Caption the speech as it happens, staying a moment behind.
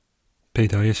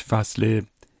پیدایش فصل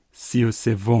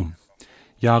 33.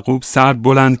 یعقوب سر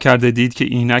بلند کرده دید که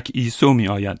اینک عیسی می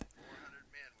آید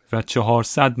و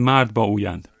 400 مرد با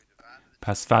اویند.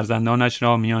 پس فرزندانش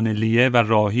را میان لیه و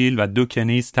راحیل و 2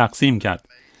 کنیز تقسیم کرد.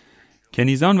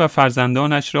 کنیزان و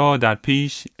فرزندانش را در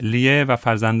پیش، لیه و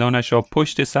فرزندانش را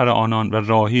پشت سر آنان و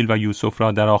راحیل و یوسف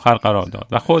را در آخر قرار داد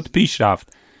و خود پیش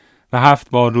رفت و 7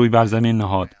 بار روی بر زمین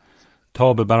نهاد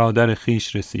تا به برادر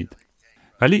خیش رسید.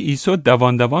 ولی عیسی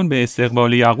دوان دوان به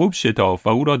استقبال یعقوب شتافت و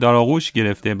او را در آغوش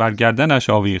گرفته بر گردنش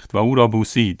آویخت و او را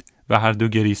بوسید و هر دو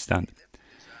گریستند.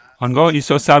 آنگاه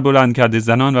عیسی سر بلند کرده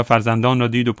زنان و فرزندان را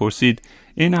دید و پرسید: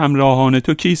 این همراهان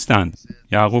تو کیستند؟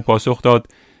 یعقوب پاسخ داد: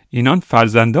 اینان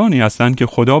فرزندانی هستند که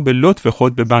خدا به لطف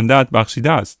خود به بنده‌ات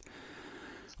بخشیده است.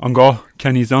 آنگاه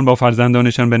کنیزان با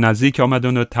فرزندانشان به نزدیک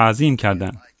آمدند و تعظیم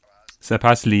کردند.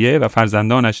 سپس لیه و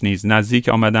فرزندانش نیز نزدیک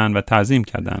آمدند و تعظیم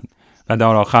کردند و در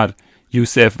آخر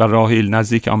یوسف و راحیل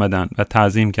نزدیک آمدند و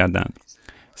تعظیم کردند.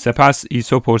 سپس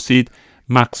عیسی پرسید: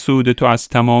 مقصود تو از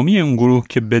تمامی اون گروه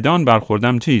که بدان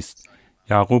برخوردم چیست؟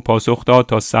 یعقوب پاسخ داد: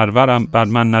 تا سرورم بر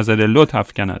من نظر لطف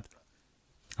افکند.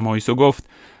 اما عیسی گفت: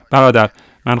 برادر،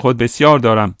 من خود بسیار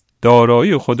دارم،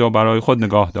 دارایی خود را برای خود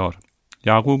نگاه دار.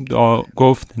 یعقوب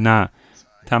گفت: نه،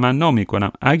 تمنا می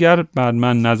کنم اگر بر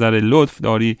من نظر لطف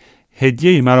داری،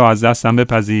 هدیه مرا از دستم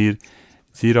بپذیر،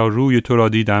 زیرا روی تو را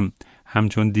دیدم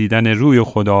همچون دیدن روی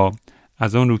خدا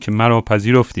از آن رو که مرا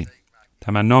پذیرفتی.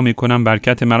 تمنا می کنم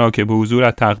برکت مرا که به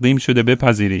حضورت تقدیم شده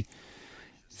بپذیری،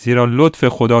 زیرا لطف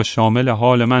خدا شامل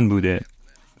حال من بوده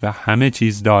و همه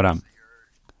چیز دارم.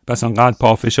 پس آنقدر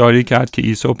پافشاری کرد که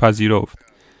عیسی پذیرفت.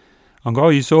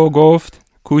 آنگاه عیسی گفت: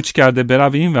 کوچ کرده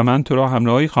برویم و من تو را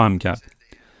همراهی خواهم کرد.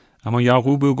 اما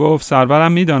یعقوب گفت: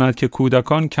 سرورم می داند که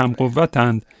کودکان کم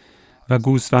قوتند و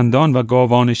گوسفندان و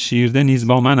گاوان شیرده نیز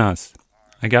با من است.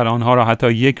 اگر آنها را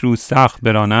حتی 1 روز سخت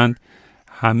برانند،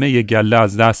 همه گله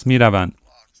از دست می روند.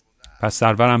 پس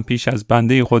سرورم پیش از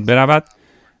بنده خود برود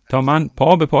تا من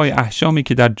پا به پای احشامی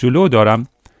که در جلو دارم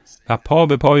و پا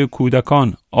به پای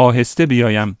کودکان آهسته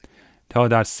بیایم تا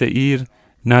در سعیر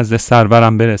نزد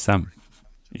سرورم برسم.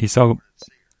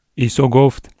 عیسی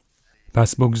گفت: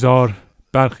 پس بگذار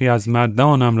برخی از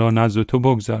مردانم را نزد تو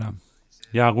بگذارم.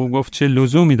 یعقوب گفت: چه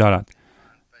لزومی دارد؟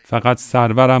 فقط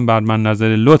سرورم بر من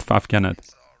نظر لطف افکند.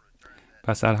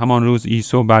 پس در همان روز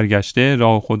عیسی برگشته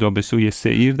راه خود را به سوی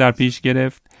سعیر در پیش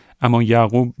گرفت. اما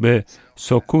یعقوب به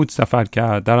سکوت سفر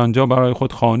کرد، در آنجا برای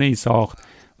خود خانه ای ساخت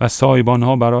و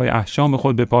سایبانها برای احشام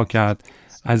خود بپا کرد.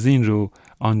 از این رو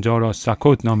آنجا را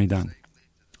سکوت نامیدند.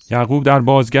 یعقوب در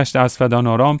بازگشت از فدان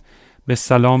آرام به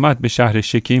سلامت به شهر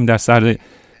شکیم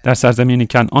در سرزمین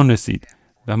کنعان رسید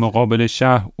و مقابل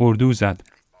شهر اردو زد.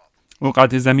 او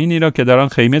قطع زمینی را که در آن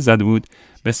خیمه زده بود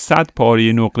به 100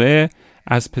 پاره نقره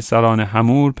از پسران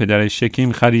حمور پدر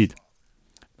شکیم خرید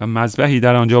و مذبحی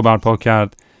در آنجا برپا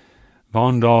کرد و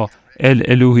آن را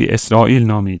الهی اسرائیل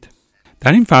نامید.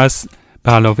 در این فصل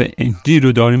به علاوه انجیل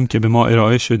رو داریم که به ما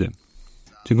ارائه شده.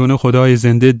 چگونه خدای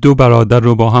زنده 2 برادر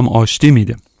رو با هم آشتی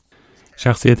میده.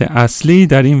 شخصیت اصلی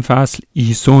در این فصل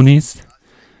عیسی نیست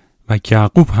و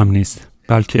یعقوب هم نیست،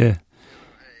 بلکه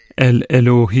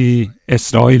الهی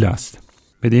اسرائیل است.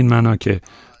 بدین معنا که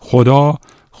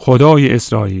خدای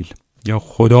اسرائیل یا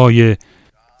خدای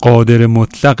قادر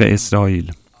مطلق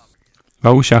اسرائیل و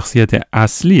او شخصیت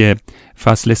اصلی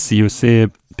فصل 33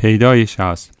 پیدایش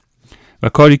است و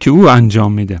کاری که او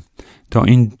انجام میده تا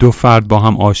این 2 فرد با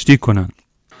هم آشتی کنن.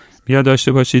 بیا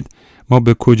داشته باشید ما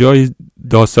به کجای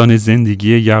داستان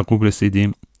زندگی یعقوب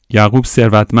رسیدیم. یعقوب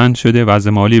ثروتمند شده، وضع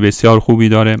مالی بسیار خوبی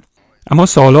داره، اما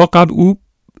سالها قبل او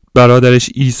برادرش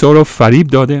عیسی رو فریب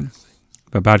داده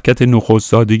و برکت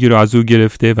نخستزادگی رو از او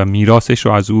گرفته و میراثش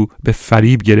رو از او به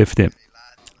فریب گرفته.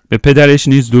 به پدرش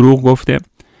نیز دروغ گفته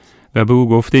و به او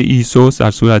گفته عیسی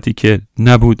در صورتی که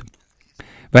نبود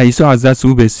و عیسی از دست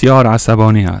او بسیار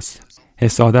عصبانی است.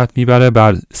 حسادت میبره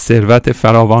بر ثروت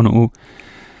فراوان او،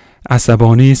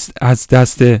 عصبانی است از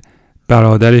دست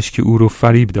برادرش که او رو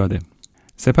فریب داده.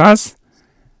 سپس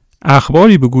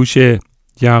اخباری به گوش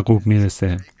یعقوب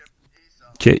میرسه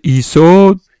که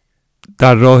عیسی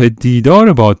در راه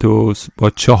دیدار با توست با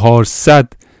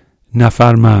 400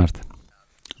 نفر مرد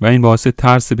و این باعث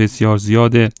ترس بسیار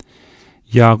زیاد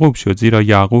یعقوب شد، زیرا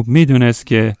یعقوب میدونست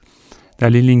که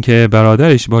دلیل این که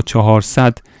برادرش با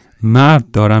 400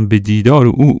 مرد دارن به دیدار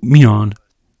او میان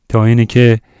تا اینه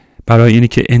که برای اینه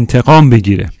که انتقام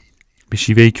بگیره به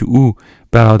شیوهی که او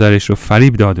برادرش رو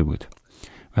فریب داده بود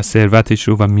و ثروتش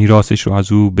رو و میراثش رو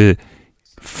از او به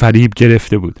فریب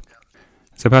گرفته بود.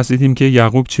 سپس دیدیم که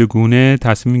یعقوب چگونه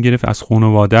تصمیم گرفت از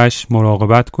خانواده‌اش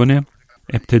مراقبت کنه.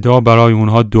 ابتدا برای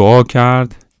اونها دعا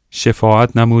کرد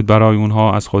شفاعت نمود برای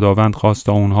اونها، از خداوند خواست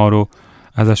تا اونها رو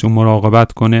ازشون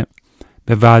مراقبت کنه،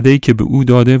 به وعده‌ای که به او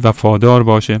داده وفادار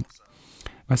باشه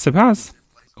و سپس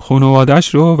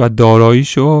خانواده‌اش رو و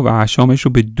داراییش رو و احشامش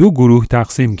رو به 2 گروه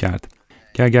تقسیم کرد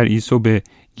که اگر عیسی به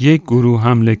یک گروه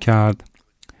حمله کرد،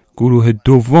 گروه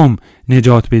دوم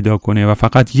نجات پیدا کنه و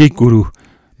فقط یک گروه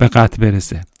به قتل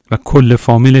برسه و کل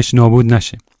فامیلش نابود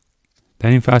نشه. در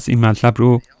این فصل این مطلب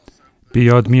رو به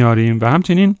یاد میاریم و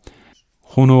همچنین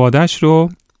خانواده‌اش رو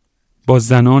با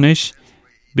زنانش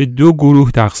به 2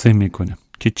 گروه تقسیم میکنه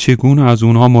که چگونه از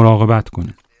اونها مراقبت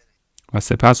کنه و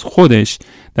سپس خودش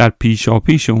در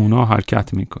پیشاپیش اونها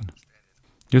حرکت میکنه.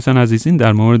 دوستان عزیزین،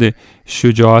 در مورد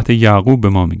شجاعت یعقوب به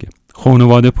ما میگه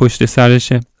خانواده پشت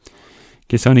سرشه،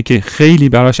 کسانی که خیلی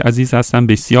براش عزیز هستن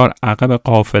بسیار عقب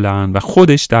قافله‌اند و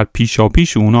خودش در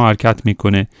پیشاپیش اونها حرکت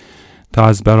میکنه تا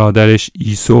از برادرش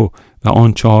عیسی و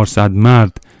آن 400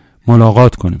 مرد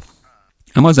ملاقات کنه.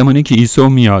 اما زمانی که عیسی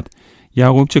میاد،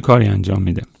 یعقوب چه کاری انجام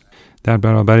میده؟ در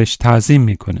برابرش تعظیم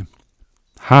میکنه.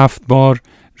 7 بار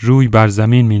روی بر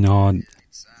زمین مینهاد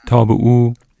تا به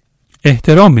او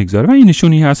احترام میگذاره و این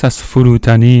نشونی هست از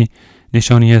فروتنی،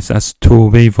 نشانی هست از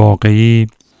توبه واقعی،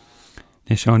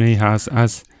 نشانی هست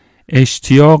از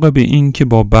اشتیاق به این که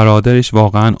با برادرش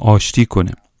واقعا آشتی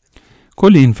کنه.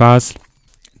 کل این فصل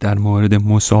در مورد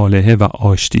مصالحه و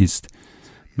آشتی است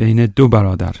بین 2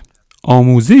 برادر،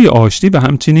 آموزه آشتی و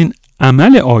همچنین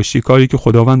عمل آشتی، کاری که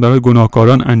خداوند برای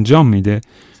گناهکاران انجام میده،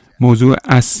 موضوع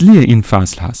اصلی این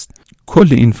فصل هست. کل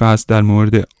این فصل در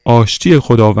مورد آشتی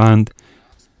خداوند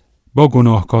با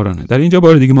گناهکارانه. در اینجا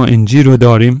بار دیگه ما انجیل رو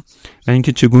داریم و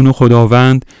اینکه چگونه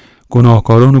خداوند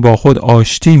گناهکاران رو با خود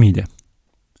آشتی میده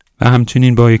و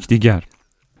همچنین با یکدیگر.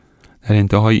 در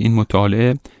انتهای این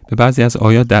مطالعه به بعضی از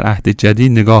آیات در عهد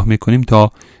جدید نگاه میکنیم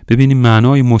تا ببینیم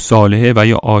معنای مصالحه و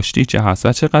یا آشتی چه هست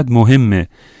و چقدر مهمه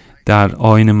در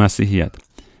آیین مسیحیت.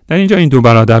 در اینجا این 2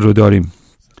 برادر رو داریم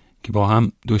که با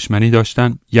هم دشمنی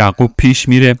داشتن. یعقوب پیش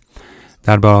میره،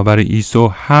 در برابر عیسی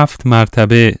 7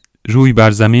 مرتبه روی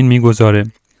بر زمین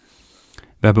میگذاره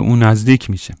و به اون نزدیک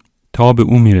میشه تا به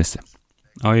اون میرسه.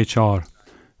 آیه 4: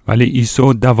 ولی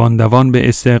عیسی دوان دوان به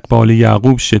استقبال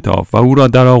یعقوب شتافت و او را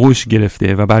در آغوش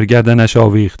گرفته و بر گردنش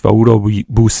آویخت و او را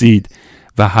بوسید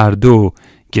و هر 2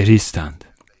 گریستند.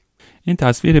 این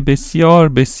تصویر بسیار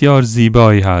بسیار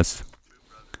زیبایی هست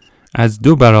از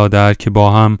 2 برادر که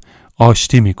با هم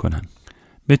آشتی میکنن.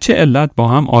 به چه علت با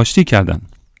هم آشتی کردن؟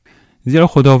 زیرا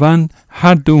خداوند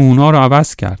هر 2 اونا رو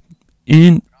عوض کرد.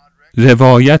 این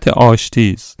روایت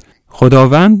آشتی است.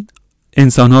 خداوند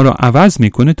انسان‌ها رو عوض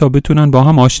میکنه تا بتونن با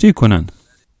هم آشتی کنن.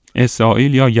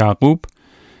 اسرائیل یا یعقوب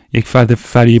یک فرد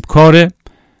فریبکاره،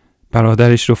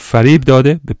 برادرش رو فریب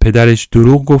داده، به پدرش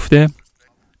دروغ گفته،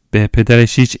 به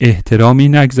پدرش هیچ احترامی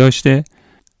نگذاشته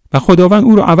و خداوند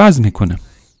او رو عوض میکنه،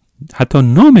 حتی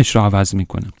نامش رو عوض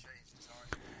میکنه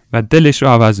و دلش رو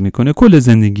عوض میکنه. کل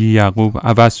زندگی یعقوب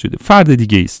عوض شده، فرد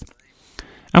دیگه است.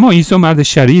 اما عیسی مرد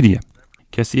شریریه،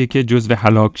 کسیه که جزو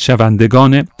هلاک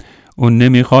شوندگانه. اون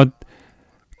نمیخواد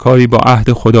کاری با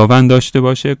عهد خداوند داشته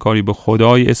باشه، کاری با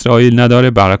خدای اسرائیل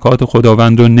نداره، برکات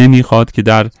خداوند رو نمیخواد که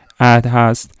در عهد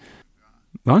هست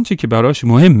و آنچه که براش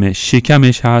مهمه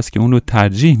شکمش هست که اون رو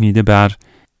ترجیح میده بر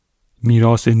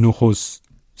میراث نخست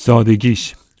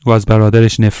زادگیش. او از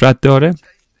برادرش نفرت داره،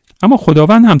 اما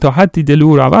خداوند هم تا حدی دل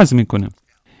او رو عوض میکنه.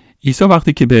 عیسی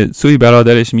وقتی که به سوی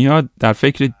برادرش میاد در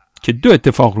فکر که 2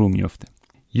 اتفاق رو میفته،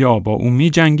 یا با اون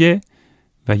میجنگه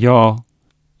و یا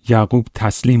یعقوب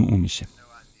تسلیم او میشه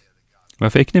و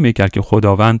فکر نمیکرد که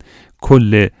خداوند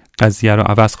کل قضیه رو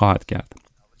عوض خواهد کرد.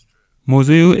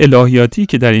 موضوع الهیاتی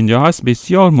که در اینجا هست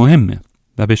بسیار مهمه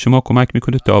و به شما کمک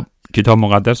میکنه تا کتاب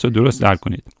مقدس رو درست درک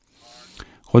کنید.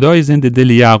 خدای زنده دل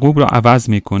یعقوب رو عوض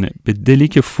میکنه به دلی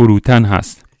که فروتن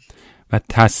هست و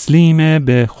تسلیم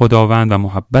به خداوند و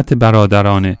محبت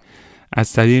برادرانه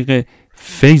از طریق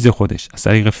فیض خودش، از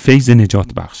طریق فیض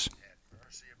نجات بخش.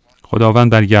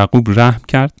 خداوند بر یعقوب رحم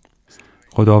کرد،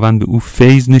 خداوند به او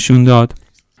فیض نشون داد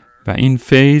و این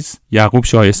فیض یعقوب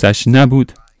شایستش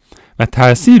نبود و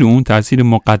تأثیر اون تأثیر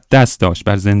مقدس داشت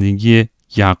بر زندگی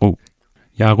یعقوب.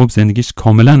 یعقوب زندگیش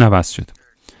کاملا عوض شد،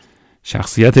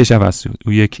 شخصیتش عوض شد.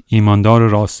 او یک ایماندار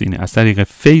راستینه از طریق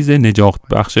فیض نجات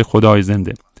بخش خدای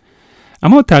زنده.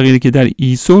 اما تغییری که در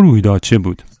عیسی روی داد چه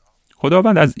بود؟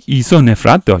 خداوند از عیسی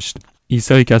نفرت داشت.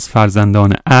 عیسی که از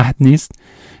فرزندان عهد نیست،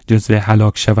 جزو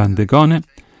هلاک شوندگانه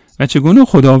و چگونه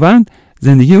خداوند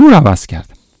زندگی او را عوض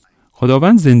کرد.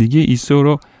 خداوند زندگی عیسی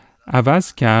رو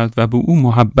عوض کرد و به او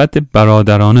محبت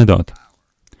برادرانه داد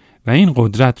و این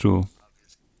قدرت رو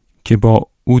که با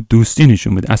او دوستی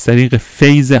نشون بده از طریق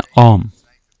فیض عام،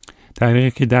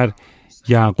 طریقی که در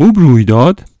یعقوب روی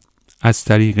داد از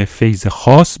طریق فیض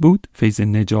خاص بود، فیض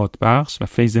نجات بخش و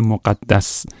فیض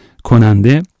مقدس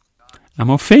کننده.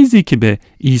 اما فیضی که به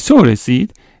عیسی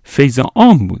رسید فیض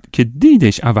عام بود که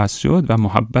دیدش عوض شد و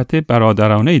محبت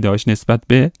برادرانه‌ای داشت نسبت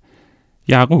به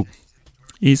یعقوب.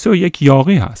 عیسی یک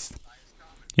یاغی هست،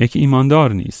 یک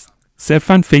ایماندار نیست،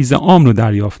 صرفاً فیض عام رو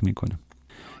دریافت میکنه.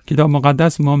 کتاب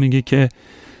مقدس ما میگه که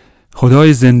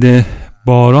خدای زنده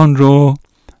باران رو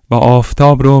و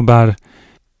آفتاب رو بر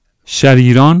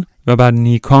شریران و بر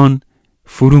نیکان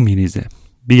فرو میریزه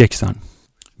به یکسان.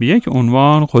 به یک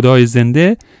عنوان خدای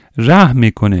زنده رحم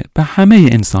میکنه به همه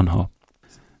انسان ها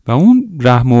و اون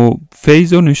رحم و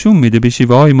فیض رو نشون میده به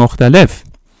شیوه های مختلف.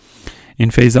 این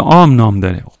فیض عام نام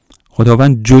داره.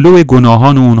 خداوند جلوی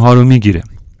گناهان اونها رو میگیره،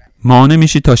 مانع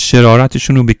میشه تا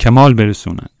شرارتشون رو به کمال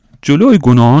برسونن، جلوی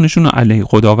گناهانشون رو علیه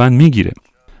خداوند میگیره.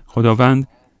 خداوند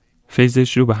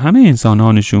فیضش رو به همه انسان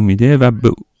ها نشون میده و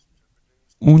به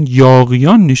اون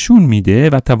یاغیان نشون میده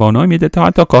و توانایی میده تا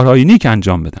حتی کارهای نیک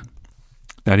انجام بدن.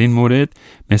 در این مورد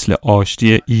مثل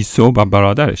آشتی عیسی و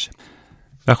برادرش.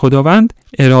 و خداوند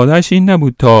ارادهش این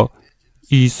نبود تا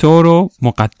عیسی رو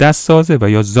مقدس سازه و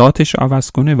یا ذاتش رو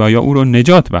عوض کنه و یا او رو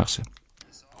نجات بخشه.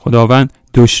 خداوند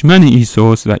دشمن عیسی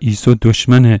است و عیسی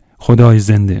دشمن خدای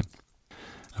زنده.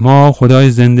 اما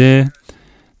خدای زنده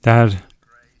در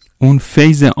اون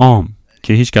فیض عام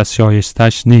که هیچ کس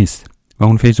شایستش نیست و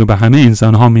اون فیض رو به همه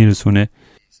انسان ها میرسونه،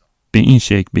 به این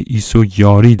شکل به عیسی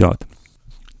یاری داد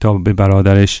تا به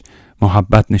برادرش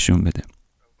محبت نشون بده.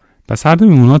 پس هر دوی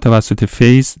اونها توسط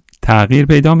فیض تغییر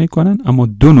پیدا میکنن، اما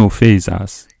دو نوع فیض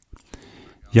هست.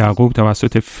 یعقوب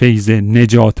توسط فیض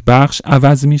نجات بخش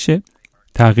عوض میشه،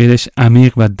 تغییرش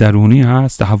عمیق و درونی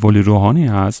هست، تحول روحانی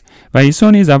هست. و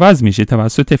عیسی نیز عوض میشه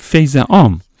توسط فیض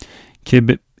عام که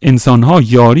به انسانها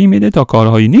یاری میده تا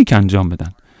کارهای نیک انجام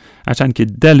بدن، هرچند که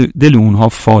دل اونها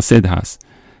فاسد هست.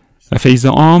 و فیض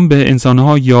عام به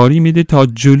انسانها یاری میده تا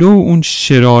جلو اون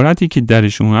شرارتی که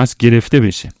درشون هست گرفته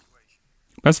بشه.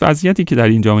 پس وضعیتی که در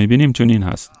اینجا میبینیم چون این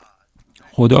هست: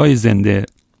 خدای زنده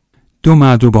دو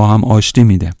مرد رو با هم آشتی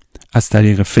میده از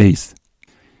طریق فیض.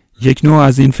 یک نوع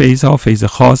از این فیض ها فیض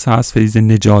خاص هست، فیض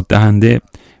نجات دهنده،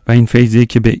 و این فیضی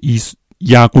که به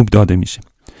یعقوب داده میشه.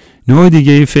 نوع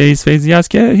دیگه فیضی هست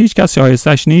که هیچ کس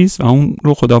شایستش نیست و اون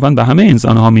رو خداوند به همه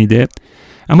انسان ها میده،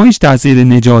 اما هیچ تأثیر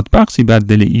نجات بخشی بر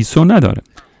دل عیسی نداره،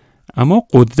 اما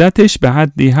قدرتش به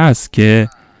حدی هست که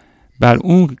بر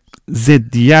اون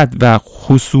ضدیت و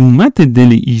خصومت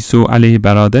دل عیسی علیه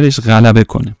برادرش غلبه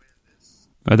کنه.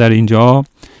 و در اینجا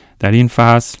در این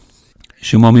فصل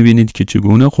شما میبینید که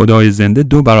چگونه خدای زنده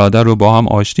دو برادر رو با هم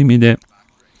آشتی میده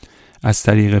از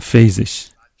طریق فیضش.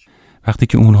 وقتی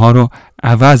که اونها رو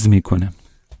عوض میکنه،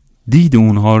 دید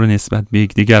اونها رو نسبت به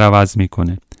یکدیگر عوض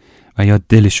میکنه و یا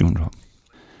دلشون رو.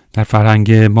 در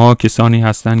فرهنگ ما کسانی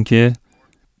هستن که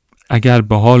اگر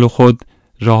به حال خود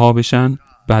رها بشن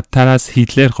بدتر از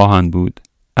هیتلر خواهند بود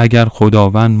اگر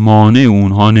خداوند مانع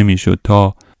اونها نمیشد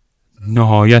تا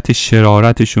نهایت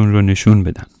شرارتشون رو نشون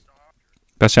بدن.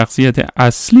 پس شخصیت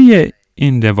اصلی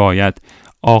این روایت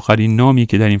آخرین نامی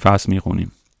که در این فصل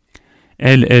میخونیم،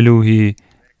 الهی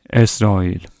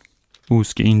اسرائیل،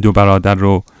 اوست که این دو برادر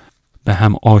رو به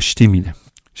هم آشتی میده.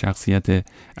 شخصیت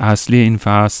اصلی این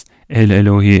فصل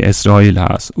الهی اسرائیل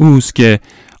هست. اوست که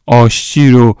آشتی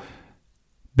رو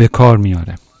به کار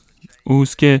میاره،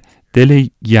 اوست که دل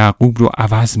یعقوب رو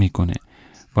عوض میکنه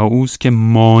و اوست که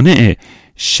مانع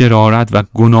شرارت و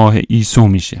گناه عیسی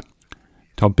میشه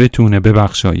تا بتونه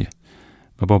ببخشایه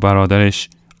و با برادرش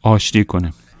آشتی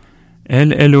کنه.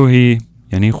 الهی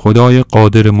یعنی خدای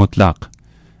قادر مطلق،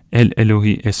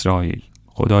 الهی اسرائیل،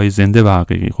 خدای زنده و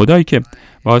حقیقی، خدایی که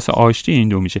باعث آشتی این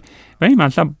دو میشه. و این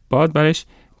مطلب باید برش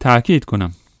تاکید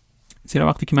کنم، زیرا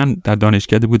وقتی که من در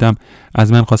دانشکده بودم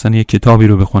از من خواستن یک کتابی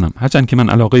رو بخونم، هرچند که من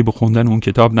علاقه به خوندن اون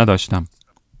کتاب نداشتم.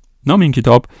 نام این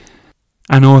کتاب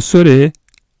عناصر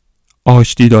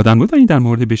آشتی دادن بود و این در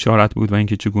مورد بشارت بود و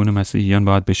اینکه چگونه مسیحیان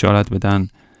باید بشارت بدن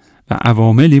و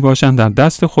عواملی باشن در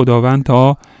دست خداوند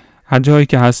تا هر جایی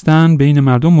که هستن بین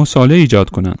مردم مصالحه ایجاد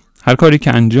کنن. هر کاری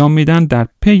که انجام میدن در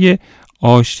پی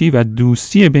آشتی و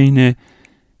دوستی بین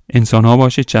انسان ها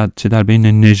باشه، چه در بین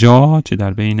نژاد، چه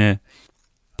در بین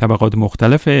طبقات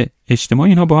مختلف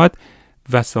اجتماعی. اینها باید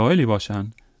وسایلی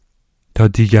باشن تا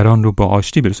دیگران رو با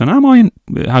آشتی برسونن. اما این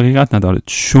حقیقت نداره.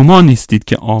 شما نیستید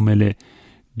که عامل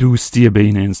دوستی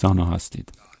بین انسان ها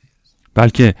هستید،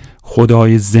 بلکه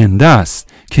خدای زنده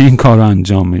است که این کار رو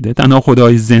انجام میده. تنها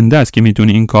خدای زنده است که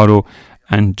میتونه این کار رو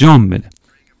انجام بده.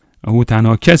 او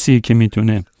تنها کسی که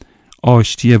میتونه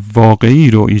آشتی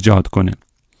واقعی رو ایجاد کنه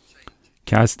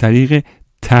که از طریق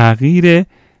تغییر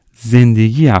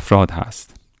زندگی افراد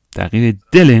هست، تغییر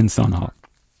دل انسان ها.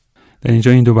 در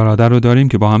اینجا این دو برادر رو داریم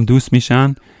که با هم دوست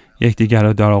میشن، یکدیگر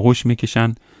رو در آغوش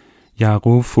میکشن.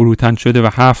 یعقوب فروتن شده و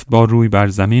 7 بار روی بر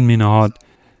زمین مینهاد.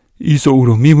 عیسی او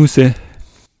رو میبوسه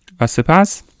و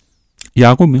سپس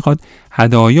یعقوب میخواد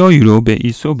هدایایی رو به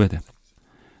عیسی بده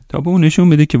تا به اون نشون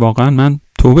بده که واقعا من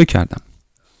توبه کردم،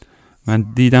 من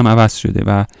دیدم عوض شده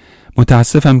و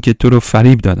متاسفم که تو رو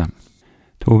فریب دادم.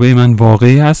 توبه من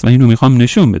واقعی هست و اینو میخوام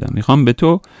نشون بدم. میخوام به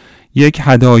تو یک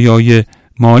هدایای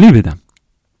مالی بدم.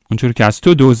 اونچور که از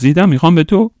تو دزدیدم میخوام به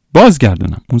تو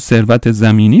بازگردونم. اون ثروت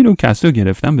زمینی رو که از تو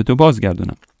گرفتم به تو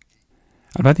بازگردونم.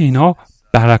 البته اینها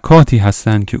برکاتی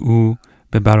هستن که او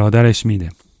به برادرش میده.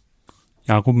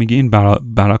 یعقوب میگه این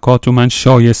برکات رو من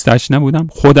شایستش نبودم،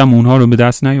 خودم اونها رو به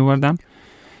دست نیاوردم.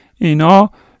 اینا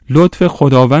لطف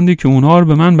خداوندی که اونها رو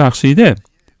به من بخشیده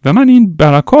و من این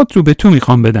برکات رو به تو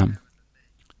میخوام بدم.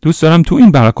 دوست دارم تو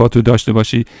این برکات رو داشته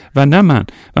باشی و نه من،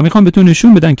 و میخوام به تو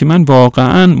نشون بدم که من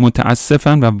واقعا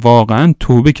متاسفم و واقعا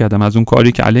توبه کردم از اون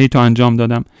کاری که علیه تو انجام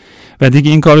دادم و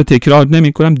دیگه این کار رو تکرار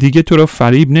نمی کنم، دیگه تو رو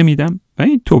فریب نمیدم. و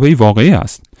این توبه واقعی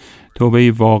است.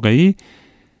 توبه واقعی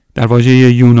در واژه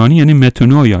یونانی یعنی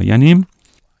متانویا، یعنی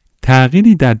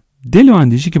تغییری در دل و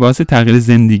اندیشی که باعث تغییر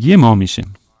زندگی ما میشه.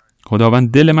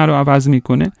 خداوند دل من رو عوض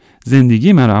میکنه،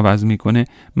 زندگی من رو عوض میکنه.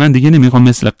 من دیگه نمیخوام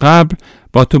مثل قبل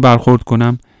با تو برخورد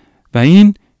کنم و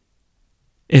این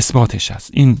اثباتش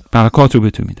است. این برکات رو به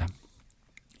تو میدم.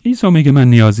 عیسی میگه من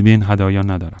نیازی به این هدایا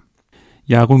ندارم.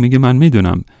 یعقوب میگه من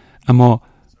میدونم اما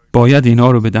باید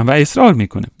اینا رو بدم و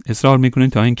اصرار میکنه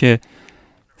تا اینکه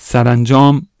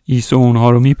سرانجام عیسی اونها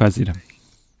رو میپذیره.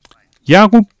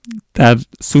 یعقوب در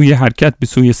سوی حرکت به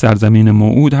سوی سرزمین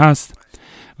موعود هست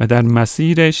و در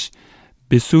مسیرش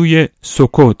به سوی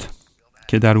سکوت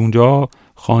که در اونجا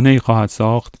خانه‌ای خواهد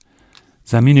ساخت،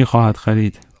 زمینی خواهد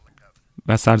خرید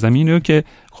و سرزمینی رو که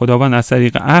خداوند از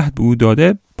طریق عهد به او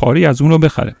داده پاری از اون رو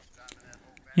بخره.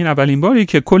 این اولین باری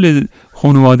که کل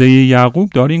خانواده یعقوب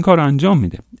داره این کار رو انجام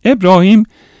میده. ابراهیم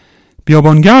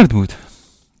بیابانگرد بود،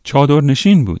 چادر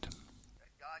نشین بود.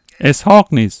 اسحاق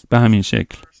نیز به همین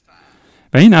شکل.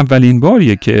 و این اولین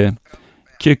باریه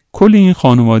که کل این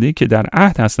خانواده که در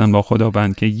عهد هستن با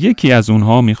خداوند که یکی از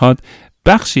اونها میخواد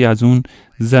بخشی از اون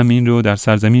زمین رو در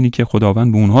سرزمینی که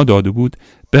خداوند به اونها داده بود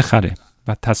بخره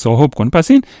و تصاحب کنه.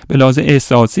 پس این به لحاظ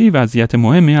احساسی وضعیت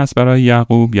مهمی است برای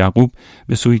یعقوب. یعقوب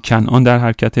به سوی کنعان در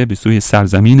حرکته، به سوی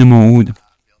سرزمین موعود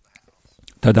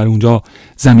تا در اونجا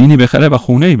زمینی بخره و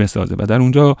خونه‌ای بسازه و در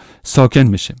اونجا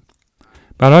ساکن بشه.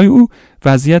 برای او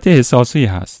وضعیت احساسی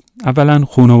هست. اولا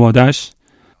خانواده‌اش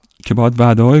که باید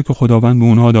وعده‌هایی که خداوند به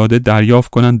اونها داده دریافت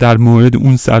کنن در مورد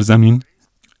اون سرزمین.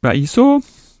 و عیسی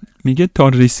میگه تا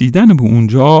رسیدن به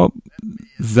اونجا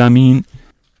زمین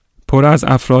پر از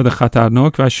افراد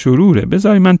خطرناک و شروره.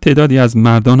 بذاری من تعدادی از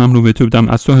مردانم رو به تو بدم،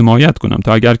 از تو حمایت کنم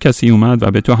تا اگر کسی اومد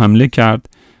و به تو حمله کرد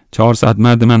 400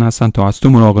 مرد من هستن تا از تو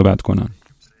مراقبت کنن.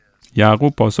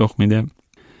 یعقوب پاسخ میده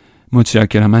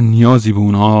متشکرم، من نیازی به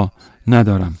اونها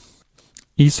ندارم.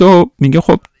 عیسی میگه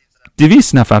خب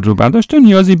 200 نفر رو برداشت، تو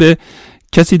نیازی به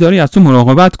کسی داری از تو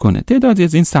مراقبت کنه، تعدادی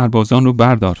از این سربازان رو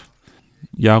بردار.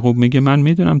 یعقوب میگه من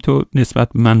میدونم تو نسبت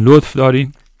به من لطف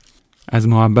داری، از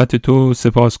محبت تو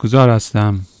سپاسگزار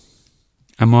هستم،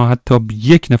 اما حتی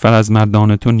 1 نفر از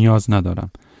مردان تو نیاز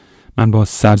ندارم. من با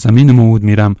سرزمین موعود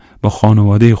میرم با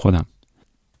خانواده خودم.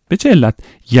 به چه علت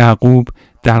یعقوب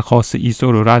درخواست عیسی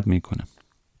رو رد میکنه؟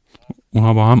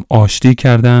 اونها با هم آشتی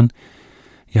کردن.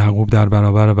 یعقوب در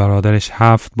برابر برادرش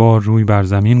 7 بار روی بر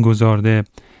زمین گذارده،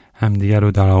 همدیگر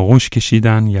رو در آغوش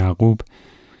کشیدن. یعقوب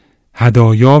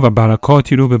هدایا و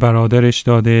برکاتی رو به برادرش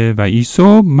داده و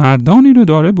عیسی مردانی رو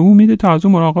داره به او میده تا از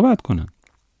او مراقبت کنن.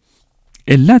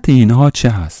 علت اینها چه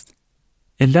هست؟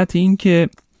 علت این که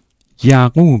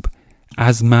یعقوب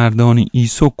از مردان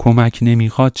عیسی کمک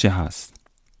نمیخواد چه هست؟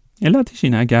 علتش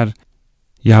این اگر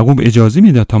یعقوب اجازه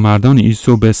میده تا مردان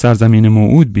عیسی به سرزمین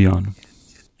موعود بیان،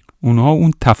 اونها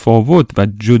اون تفاوت و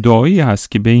جدایی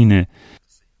هست که بین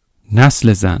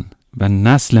نسل زن و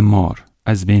نسل مار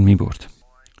از بین میبرد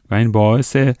و این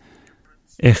باعث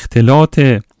اختلاط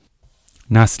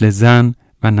نسل زن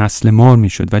و نسل مار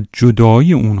میشد و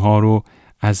جدایی اونها رو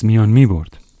از میان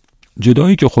میبرد.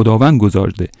 جدایی که خداوند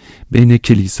گذاشته بین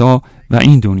کلیسا و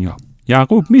این دنیا.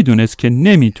 یعقوب میدونست که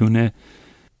نمیتونه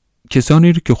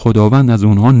کسانی رو که خداوند از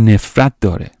اونها نفرت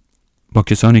داره با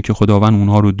کسانی که خداوند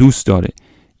اونها رو دوست داره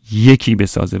یکی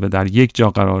بسازه و در یک جا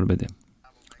قرار بده.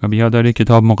 و بیاداره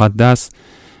کتاب مقدس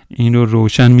این رو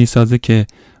روشن میسازه که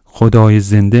خدای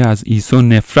زنده از عیسی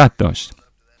نفرت داشت.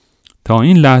 تا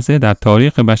این لحظه در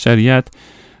تاریخ بشریت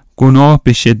گناه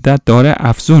به شدت داره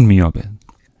افزون میابه.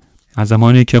 از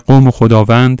زمانی که قوم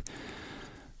خداوند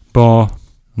با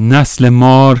نسل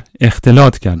مار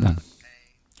اختلاط کردن،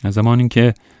 از زمانی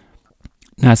که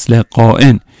نسل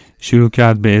قائن شروع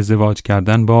کرد به ازدواج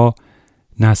کردن با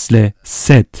نسل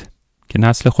ست که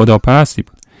نسل خداپرستی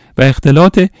بود و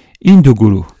اختلاط این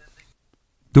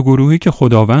دو گروهی که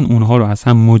خداوند اونها رو از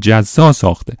هم مجزا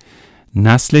ساخته،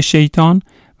 نسل شیطان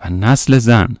و نسل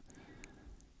زن،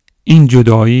 این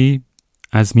جدایی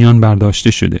از میان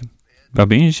برداشته شده و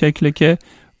به این شکل که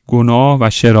گناه و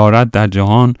شرارت در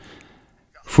جهان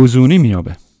فزونی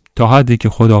میابه تا حدی که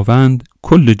خداوند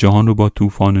کل جهان رو با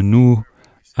طوفان نوح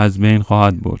از بین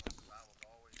خواهد برد.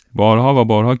 بارها و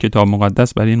بارها کتاب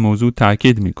مقدس بر این موضوع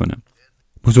تاکید میکنه.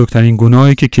 بزرگترین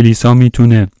گناهی که کلیسا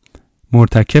میتونه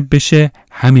مرتکب بشه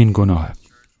همین گناهه،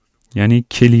 یعنی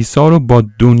کلیسا رو با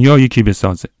دنیا یکی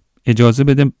بسازه، اجازه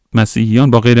بده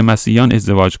مسیحیان با غیر مسیحیان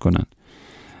ازدواج کنن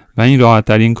و این راحت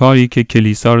ترین کاری که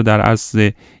کلیسا رو در عرض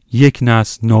یک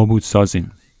نسل نابود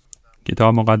سازیم.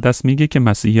 کتاب مقدس میگه که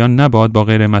مسیحیان نباید با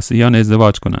غیر مسیحیان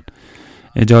ازدواج کنن.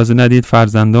 اجازه ندید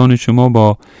فرزندان شما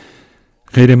با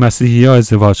غیر مسیحی ها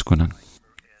ازدواج کنن.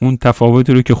 اون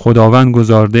تفاوتی رو که خداوند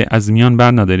گذارده از میان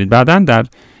بر ندارید. بعداً در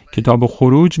کتاب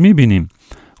خروج میبینیم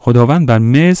خداوند بر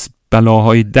مصر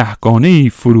بلاهای 10 گانه‌ای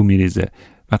فرو میریزه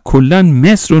و کلاً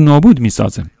مصر رو نابود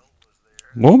میسازه.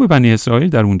 قوم بنی اسرائیل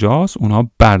در اونجاست،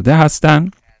 اونها برده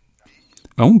هستن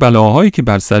و اون بلاهایی که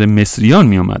بر سر مصریان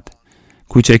میامد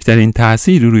کوچکترین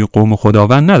تأثیری روی قوم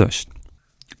خداوند نداشت.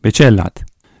 به چه علت؟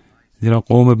 زیرا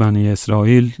قوم بنی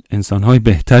اسرائیل انسان‌های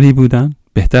بهتری بودن،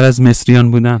 بهتر از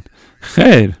مصریان بودن؟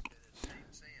 خیر،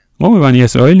 قوم بنی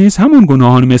اسرائیل نیز همون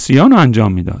گناهان مصریان رو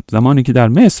انجام میداد زمانی که در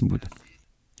مصر بود.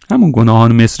 همون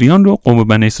گناهان مصریان رو قوم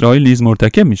بنی اسرائیل نیز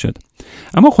مرتکب میشد.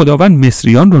 اما خداوند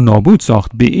مصریان رو نابود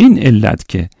ساخت به این علت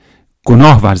که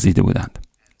گناه ورزیده بودند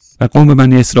و قوم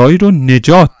بنی اسرائیل رو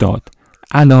نجات داد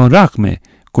علی رغم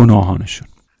گناهانشون.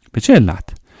 به چه علت؟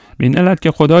 به این علت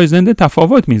که خدای زنده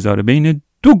تفاوت میذاره بین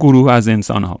 2 گروه از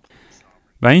انسانها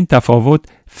و این تفاوت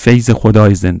فیض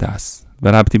خدای زنده است و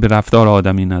ربطی به رفتار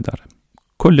آدمی نداره.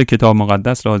 کل کتاب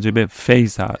مقدس راجع به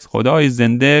فیض هست. خدای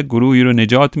زنده گروهی رو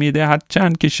نجات میده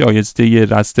هرچند که شایسته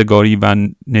رستگاری و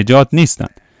نجات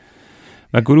نیستند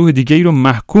و گروه دیگه‌ای رو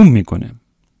محکوم میکنه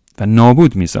و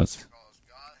نابود میسازه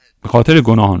به خاطر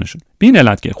گناهانشون. به این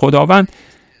علت که خداوند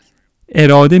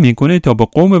اراده میکنه تا به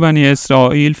قوم بنی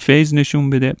اسرائیل فیض نشون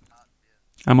بده،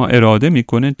 اما اراده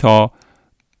میکنه تا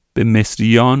به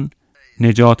مصریان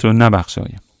نجات رو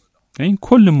نبخشایه. این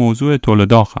کل موضوع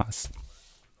تولداخ هست.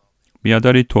 بیاد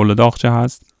دارید تولداخ چه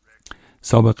هست؟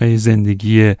 سابقه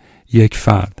زندگی یک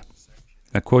فرد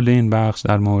و کل این بخش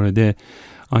در مورد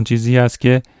آن چیزی است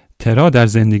که ترا در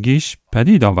زندگیش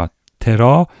پدید آورد.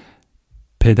 ترا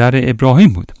پدر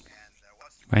ابراهیم بود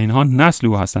و اینها نسل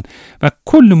او هستند و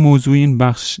کل موضوع این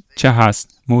بخش چه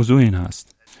هست؟ موضوع این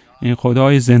هست: این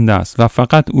خدای زنده است و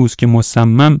فقط اوست که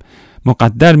مصمم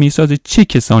مقدر میسازه چه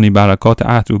کسانی برکات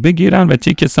عهد رو بگیرن و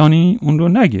چه کسانی اون رو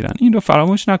نگیرن. این رو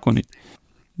فراموش نکنید،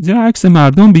 زیرا عکس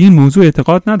مردم به این موضوع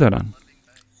اعتقاد ندارن.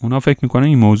 اونا فکر میکنن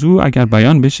این موضوع اگر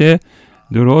بیان بشه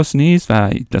درست نیست و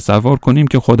تصور کنیم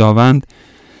که خداوند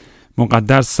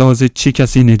مقدر سازه چه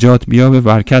کسی نجات بیابه،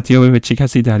 برکت یابه و چه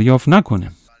کسی دریافت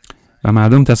نکنه و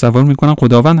مردم تصور میکنن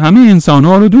خداوند همه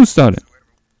انسانها رو دوست داره،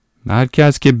 هر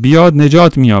کس که بیاد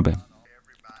نجات میابه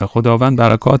و خداوند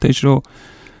برکاتش رو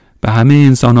به همه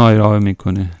انسانها ارائه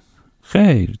میکنه.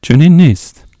 خیر، چنین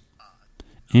نیست.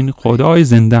 این خدای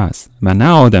زنده است و نه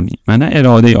آدمی و نه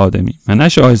اراده آدمی و نه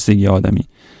شایستگی آدمی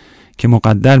که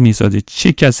مقدر میسازه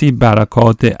چه کسی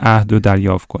برکات عهد رو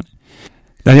دریافت کنه.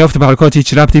 دریافت برکات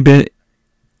هیچ ربطی به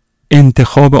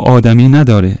انتخاب آدمی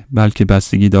نداره، بلکه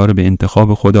بستگی داره به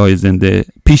انتخاب خدای زنده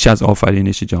پیش از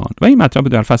آفرینش جهان. و این مطلب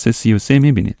در فصل 33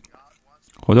 میبینید.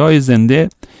 خدای زنده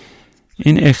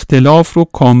این اختلاف رو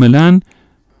کاملا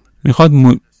میخواد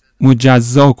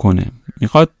مجزا کنه،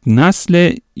 میخواد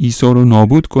نسل عیسی رو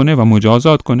نابود کنه و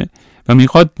مجازات کنه و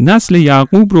میخواد نسل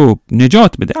یعقوب رو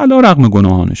نجات بده علی رغم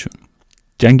گناهانشون.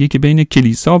 جنگی که بین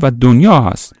کلیسا و دنیا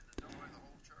هست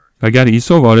و اگر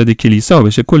عیسی وارد کلیسا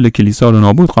بشه کل کلیسا رو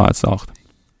نابود خواهد ساخت.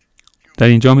 در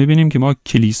اینجا میبینیم که ما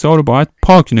کلیسا رو باید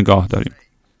پاک نگاه داریم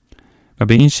و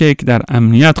به این شکل در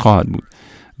امنیت خواهد بود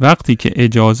وقتی که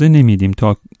اجازه نمیدیم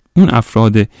تا اون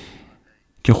افراد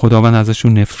که خداوند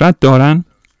ازشون نفرت دارن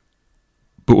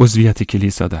به عضویت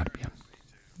کلیسا در بیان.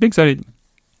 بگذارید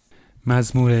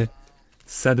مزمور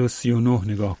 139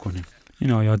 نگاه کنیم.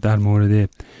 این آیات در مورد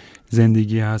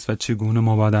زندگی هست و چگونه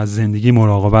ما باید از زندگی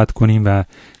مراقبت کنیم و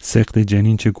سقط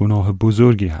جنین چه گناه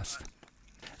بزرگی هست.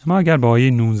 ما اگر به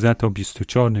آیه 19 تا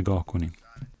 24 نگاه کنیم،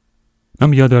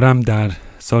 من یاد دارم در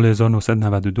سال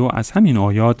 1992 از همین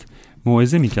آیات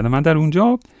موعظه می‌کردم. من در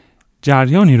اونجا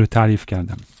جریانی رو تعریف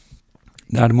کردم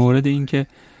در مورد اینکه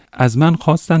از من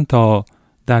خواستن تا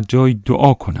در جای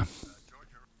دعا کنم.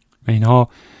 و اینها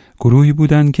گروهی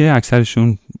بودن که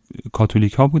اکثرشون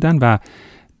کاتولیک ها بودن و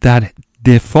در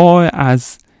دفاع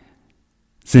از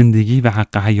زندگی و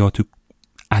حق حیات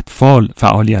اطفال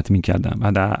فعالیت میکردن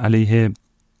و در علیه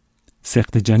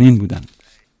سقط جنین بودن.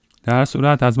 در هر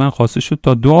صورت از من خواسته شد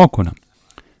تا دعا کنم.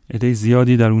 عده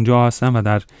زیادی در اونجا هستن و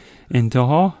در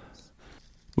انتها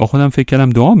با خودم فکر کردم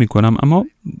دعا میکنم، اما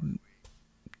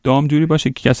دعام جوری باشه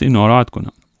که کسی ناراحت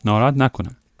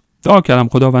نکنم. دعا کردم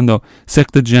خداوندا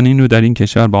سقط جنین رو در این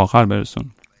کشور به آخر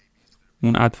برسون.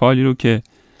 اون اطفالی رو که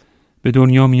به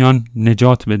دنیا میان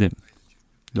نجات بده.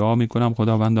 دعا میکنم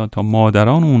خداوندا تا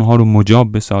مادران اونها رو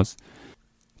مجاب بساز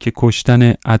که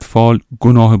کشتن اطفال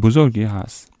گناه بزرگی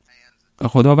هست.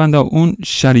 خداوندا اون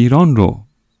شریران رو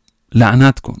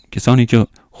لعنت کن، کسانی که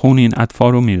خون این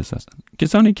اطفال رو میرسازن،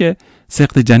 کسانی که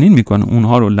سقط جنین میکنن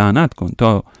اونها رو لعنت کن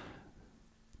تا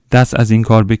دست از این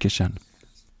کار بکشن.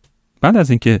 بعد از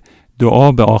اینکه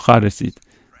دعا به آخر رسید،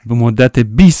 به مدت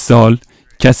 20 سال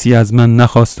کسی از من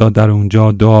نخواست تا در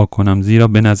اونجا دعا کنم، زیرا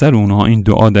به نظر اونها این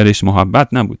دعا درش محبت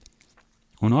نبود.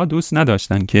 اونها دوست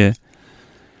نداشتن که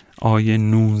آیه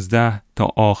 19 تا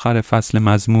آخر فصل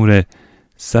مزمور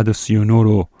 139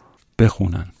 رو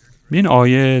بخونن. این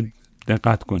آیه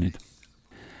دقت کنید.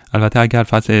 البته اگر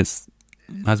فصل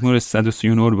مزمور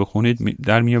 139 رو بخونید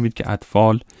در میابید که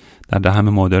اطفال در رحم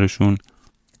مادرشون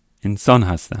انسان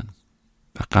هستن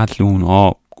و قتل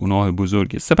اونها گناه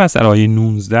بزرگه. سپس در آیه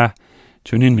 19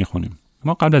 چنین میخونیم.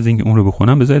 ما قبل از اینکه اون رو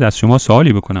بخونم بذارید از شما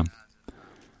سوالی بکنم.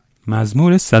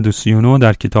 مزمور 139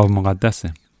 در کتاب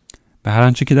مقدسه. به هر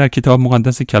آنچه که در کتاب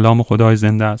مقدس کلام خدای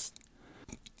زنده است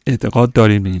اعتقاد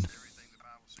داریم به این.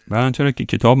 به هر آنچه که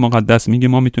کتاب مقدس میگه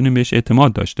ما میتونیم بهش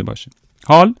اعتماد داشته باشیم.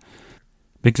 حال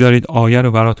بگذارید آیه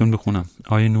رو براتون بخونم.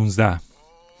 آیه 19.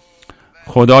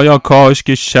 خدایا کاش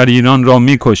که شریران را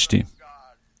میکشتی.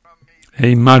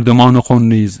 ای مردمان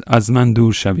خونریز از من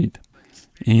دور شوید.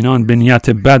 اینان به نیت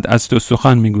بد از تو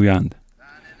سخن میگویند.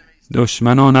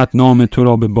 دشمنانت نام تو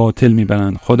را به باطل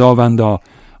میبرند. خداوندا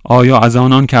آیا از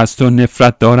آنان که از تو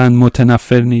نفرت دارند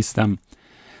متنفر نیستم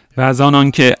و از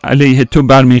آنان که علیه تو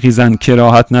برمیخیزند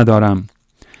کراهت ندارم؟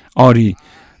 آری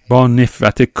با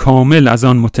نفرت کامل از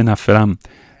آن متنفرم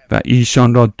و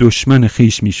ایشان را دشمن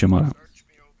خیش میشمارم.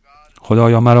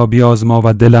 خدایا مرا بیازما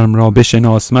و دلم را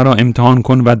بشناس، مرا امتحان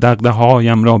کن و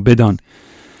دغدغه‌هایم را بدان.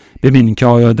 ببین که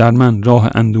آیا در من راه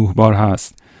اندوهبار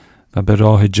هست و به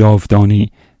راه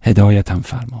جاودانی هدایتم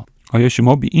فرما. آیا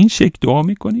شما به این شکل دعا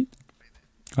میکنید؟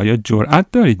 آیا جرأت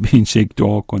دارید به این شکل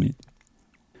دعا کنید؟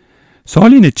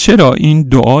 سوال اینه چرا این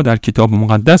دعا در کتاب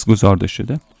مقدس گذارده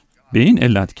شده؟ به این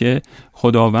علت که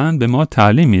خداوند به ما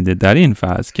تعلیم میده در این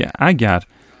فصل که اگر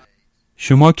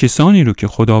شما کسانی رو که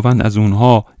خداوند از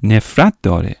اونها نفرت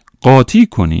داره قاطی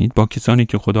کنید با کسانی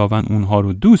که خداوند اونها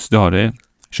رو دوست داره،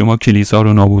 شما کلیسا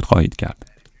رو نابود خواهید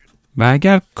کرد. و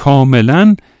اگر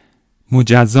کاملا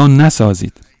مجزا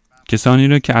نسازید کسانی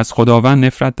رو که از خداوند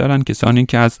نفرت دارن، کسانی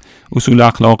که از اصول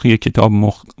اخلاقی کتاب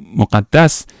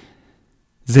مقدس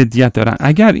ضدیت دارن،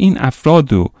 اگر این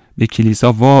افراد رو به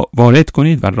کلیسا وارد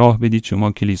کنید و راه بدید،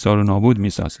 شما کلیسا رو نابود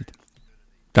میسازید.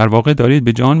 در واقع دارید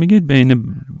به جان میگید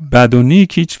بین بد و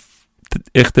نیک هیچ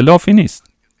اختلافی نیست.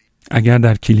 اگر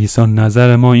در کلیسا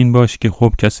نظر ما این باشه که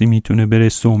خب کسی میتونه بره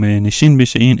صومعه نشین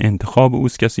بشه، این انتخاب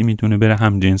اوست، کسی میتونه بره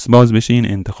همجنس باز بشه،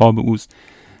 این انتخاب اوست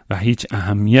و هیچ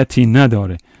اهمیتی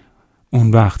نداره،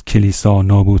 اون وقت کلیسا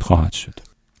نابود خواهد شد.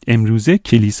 امروزه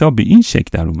کلیسا به این شکل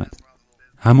در اومد.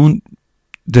 همون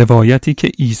روایتی که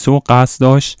عیسی قصد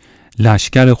داشت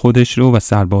لشکر خودش رو و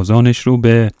سربازانش رو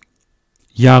به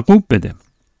یعقوب بده.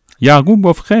 یعقوب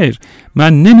گفت خیر،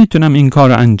 من نمیتونم این کار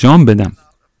رو انجام بدم.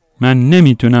 من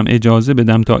نمیتونم اجازه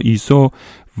بدم تا عیسی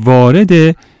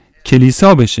وارد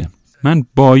کلیسا بشه. من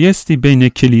بایستی بین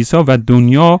کلیسا و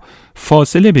دنیا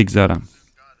فاصله بگذارم.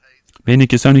 بین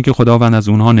کسانی که خداوند از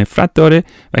اونها نفرت داره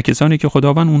و کسانی که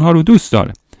خداوند اونها رو دوست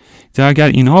داره. تا اگر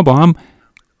اینها با هم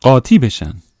قاطی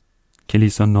بشن،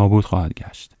 کلیسا نابود خواهد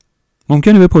گشت.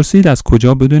 ممکنه بپرسید از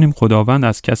کجا بدونیم خداوند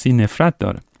از کسی نفرت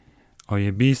داره؟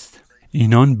 آیه 20.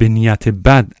 اینان به نیت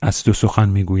بد از تو سخن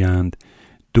میگویند،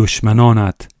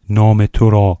 دشمنانت نام تو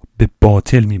را به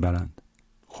باطل میبرند.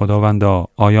 خداوندا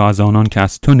آیا از آنان که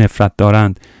از تو نفرت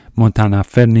دارند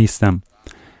متنفر نیستم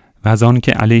و از آن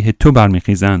که علیه تو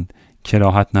برمیخیزند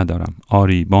کراهت ندارم؟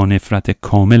 آری با نفرت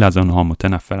کامل از آنها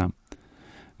متنفرم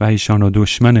و ایشان را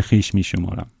دشمن خیش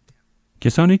میشمارم.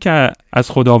 کسانی که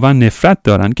از خداوند نفرت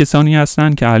دارند کسانی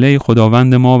هستند که علیه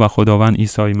خداوند ما و خداوند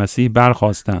عیسی مسیح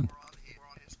برخاستند،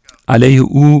 علیه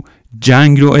او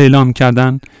جنگ رو اعلام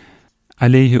کردند،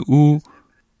 علیه او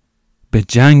به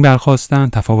جنگ برخاستن،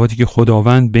 تفاوتی که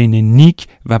خداوند بین نیک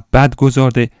و بد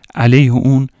گذارده، علیه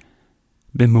اون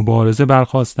به مبارزه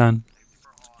برخاستن،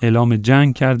 اعلام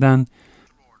جنگ کردن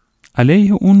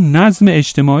علیه اون نظم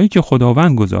اجتماعی که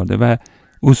خداوند گذارده و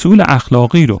اصول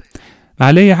اخلاقی رو، و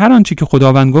علیه هر آنچه که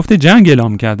خداوند گفته جنگ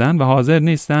اعلام کردن و حاضر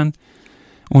نیستن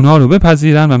اونها رو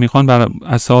بپذیرن و میخوان بر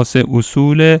اساس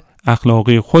اصول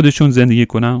اخلاقی خودشون زندگی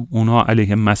کنن. اونها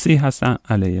علیه مسیح هستن،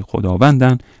 علیه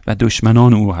خداوندن و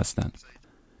دشمنان او هستن.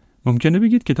 ممکنه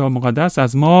بگید کتاب مقدس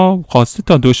از ما خواسته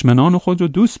تا دشمنان خود رو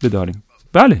دوست بداریم.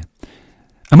 بله،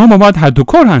 اما ما باید هر دو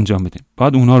کار انجام بدیم.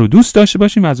 باید اونها رو دوست داشته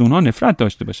باشیم و از اونها نفرت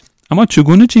داشته باشیم. اما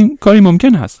چگونه چین کاری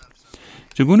ممکن هست؟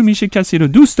 چگونه میشه کسی رو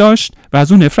دوست داشت و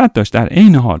از اون نفرت داشت در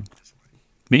عین حال؟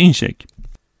 به این شکل: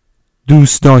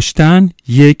 دوست داشتن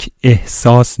یک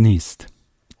احساس نیست.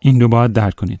 این رو باید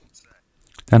درک کنید.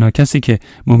 تنها کسی که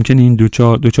ممکن این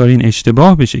دوچار این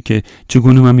اشتباه بشه که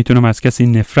چگونه من میتونم از کسی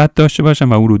نفرت داشته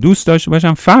باشم و او رو دوست داشته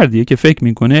باشم، فردیه که فکر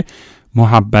میکنه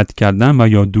محبت کردن و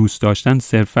یا دوست داشتن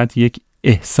صرفت یک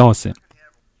احساسه.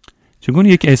 چگونه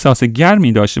یک احساس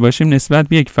گرمی داشته باشیم نسبت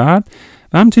به یک فرد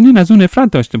و همچنین از اون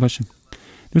نفرت داشته باشیم.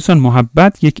 دوستان،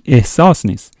 محبت یک احساس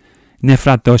نیست،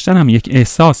 نفرت داشتن هم یک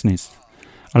احساس نیست.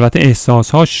 البته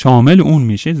احساس ها شامل اون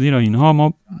میشه، زیرا اینها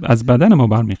ما از بدن ما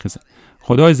برمیخیزه.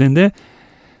 خدای زنده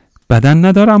بدن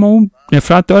نداره اما اون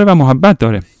نفرت داره و محبت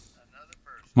داره.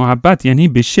 محبت یعنی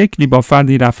به شکلی با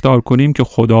فردی رفتار کنیم که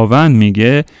خداوند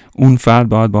میگه اون فرد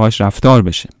باید باهاش رفتار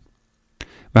بشه،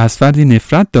 و از فردی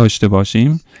نفرت داشته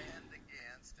باشیم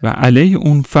و علیه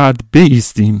اون فرد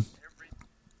بایستیم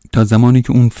تا زمانی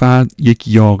که اون فرد یک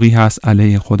یاغی هست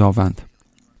علیه خداوند.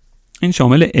 این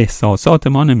شامل احساسات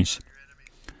ما نمیشه.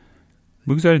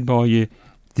 بگذارید با آیه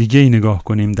دیگه ای نگاه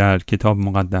کنیم در کتاب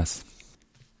مقدس.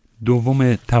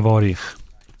 دوم تواریخ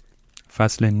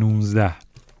فصل 19.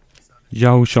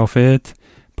 یهوشافط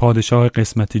پادشاه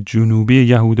قسمت جنوبی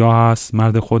یهودا هست،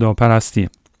 مرد خداپرستی.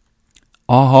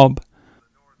 آهاب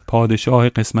پادشاه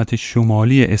قسمت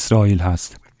شمالی اسرائیل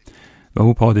هست و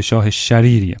او پادشاه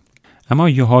شریریه. اما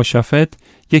یهوشافط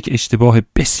یک اشتباه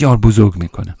بسیار بزرگ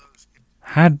میکنه.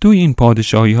 هر دوی این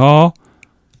پادشاهی ها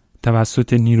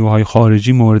توسط نیروهای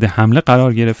خارجی مورد حمله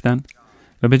قرار گرفتن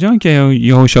و به جای اینکه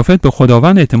یهوشافط به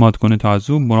خداوند اعتماد کنه تا از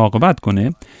او مراقبت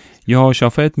کنه،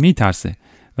 یهوشافط میترسه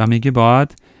و میگه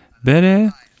باید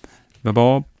بره و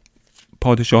با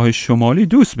پادشاه شمالی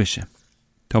دوست بشه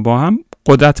تا با هم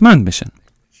قدرتمند بشن،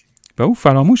 و او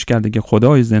فراموش کرده که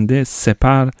خدای زنده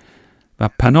سپر و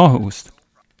پناه اوست.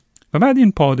 و بعد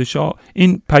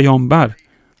این پیامبر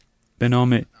به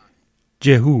نام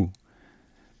جهو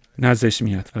نزدش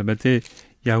میاد. البته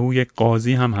یهو یک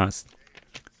قاضی هم هست،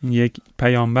 این یک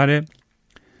پیامبره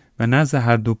و نزد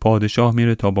هر دو پادشاه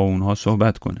میره تا با اونها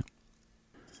صحبت کنه.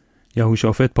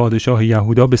 یهوشافط پادشاه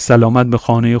یهودا به سلامت به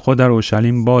خانه خود در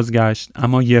اورشلیم بازگشت،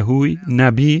 اما یهوی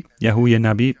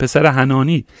نبی پسر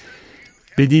حنانی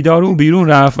به دیدار او بیرون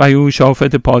رفت و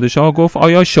یهوشافط پادشاه گفت: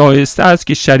 آیا شایسته است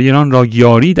که شریران را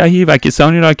یاری دهی و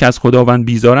کسانی را که از خداوند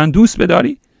بیزارند دوست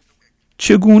بداری؟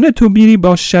 چگونه تو میری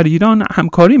با شریران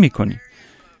همکاری میکنی؟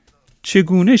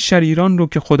 چگونه شریران رو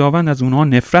که خداوند از اونها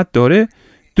نفرت داره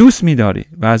دوست میداری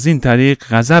و از این طریق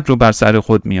غضب رو بر سر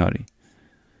خود میاری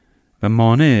و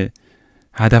مانع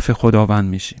هدف خداوند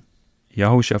میشی؟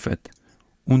 یهوشافط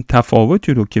اون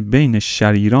تفاوتی رو که بین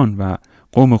شریران و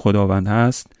قوم خداوند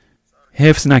هست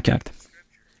حفظ نکرد.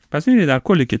 پس این در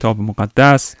کل کتاب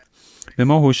مقدس به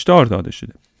ما هشدار داده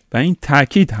شده و این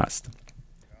تأکید هست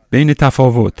بین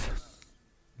تفاوت،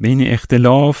 بین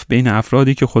اختلاف بین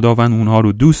افرادی که خداوند اونها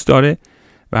رو دوست داره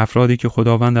و افرادی که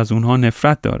خداوند از اونها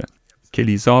نفرت داره.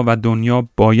 کلیسا و دنیا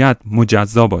باید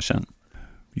مجزا باشن.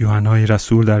 یوحنای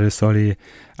رسول در رساله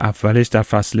اولش در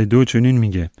فصل 2 چنین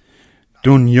میگه: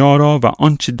 دنیا را و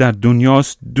آنچه در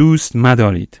دنیاست دوست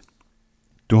مدارید.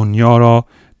 دنیا را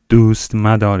دوست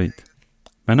مدارید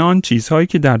و نه آن چیزهایی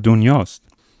که در دنیاست،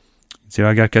 زیرا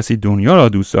اگر کسی دنیا را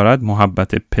دوست دارد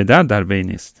محبت پدر در وی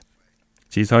نیست.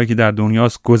 چیزهایی که در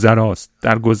دنیاست گذراست،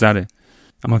 در گذره،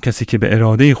 اما کسی که به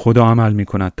اراده خدا عمل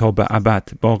میکند تا به ابد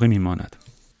باقی میماند.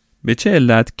 به چه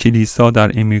علت کلیسا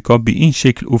در امریکا به این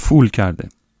شکل افول کرده؟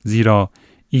 زیرا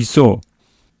عیسی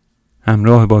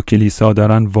همراه با کلیسا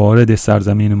دارن وارد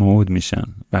سرزمین موعود میشن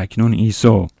و اکنون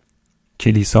عیسی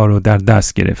کلیسا رو در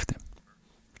دست گرفته.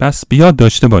 پس بیاد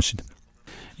داشته باشید.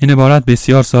 این عبارت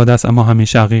بسیار ساده است اما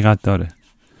همیشه حقیقت داره.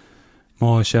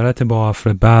 معاشرت با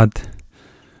افراد بد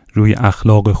روی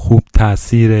اخلاق خوب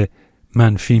تأثیر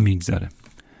منفی میگذاره.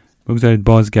 بگذارید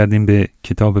بازگردیم به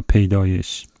کتاب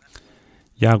پیدایش.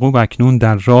 یعقوب اکنون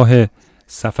در راه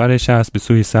سفرش است به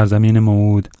سوی سرزمین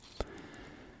موعود.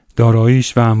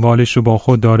 داراییش و اموالش رو با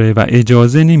خود داره و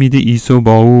اجازه نمیده عیسی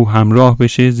با او همراه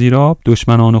بشه، زیرا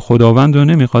دشمنان خداوند رو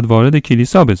نمیخواد وارد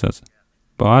کلیسا بسازه.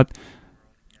 باید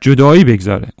جدایی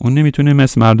بگذاره. اون نمیتونه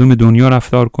مثل مردم دنیا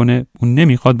رفتار کنه. اون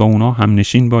نمیخواد با اونا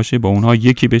همنشین باشه، با اونا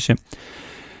یکی بشه.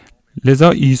 لذا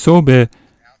عیسی به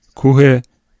کوه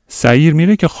سعیر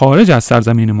میره که خارج از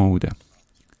سرزمین موعوده.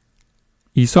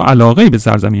 عیسی علاقه‌ای به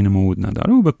سرزمین موعود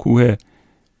نداره، او به کوه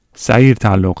سعیر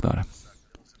تعلق داره.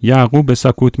 یعقوب به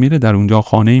سکوت میره، در اونجا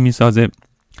خانه‌ای میسازه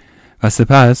و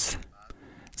سپس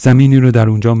زمینی رو در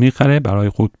اونجا میخره، برای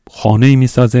خود خانه‌ای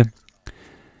میسازه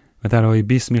و در آیه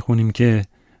 20 میخونیم که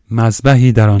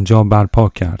مذبحی در آنجا برپا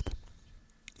کرد.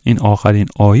 این آخرین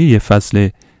آیه فصل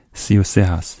 33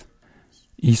 هست.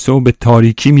 عیسی به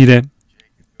تاریکی میره،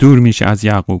 دور میشه از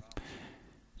یعقوب.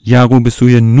 یعقوب به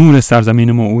سوی نور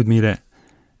سرزمین موعود میره،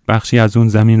 بخشی از اون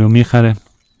زمین رو میخره،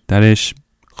 درش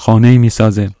خانه‌ای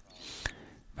میسازه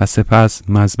و سپس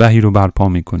مذبحی رو برپا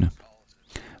میکنه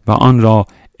و آن را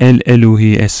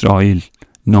الهی اسرائیل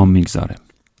نام میگذاره.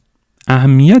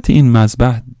 اهمیت این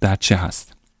مذبح در چه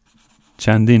هست؟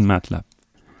 چندین مطلب،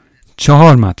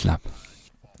 4 مطلب.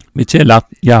 به چه علت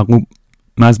یعقوب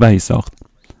مذبحی ساخت؟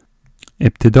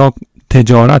 ابتدا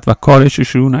تجارت و کارش رو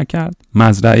شروع نکرد،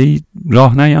 مزرعه‌ای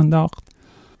راه نینداخت،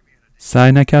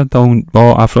 سعی نکرد تا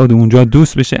با افراد اونجا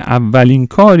دوست بشه. اولین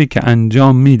کاری که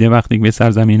انجام میده وقتی به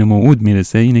سرزمین موعود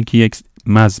میرسه اینه که یک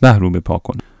مذبح رو بپا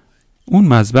کنه. اون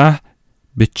مذبح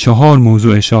به 4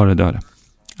 موضوع اشاره داره.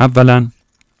 اولا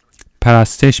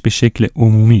پرستش به شکل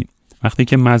عمومی. وقتی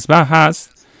که مذبح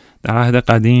هست در عهد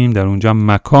قدیم، در اونجا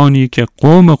مکانی که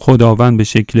قوم خداوند به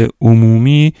شکل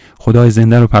عمومی خدای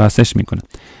زنده رو پرستش میکنه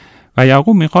و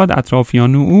یعقوب میخواد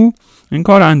اطرافیان او این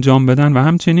کار انجام بدن و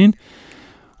همچنین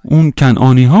اون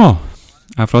کنعانی ها،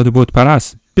 افراد بت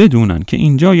پرست، بدونن که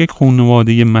اینجا یک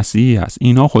خانواده مسیحی هست،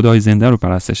 اینا خدای زنده رو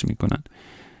پرستش میکنن.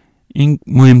 این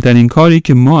مهمترین کاری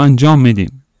که ما انجام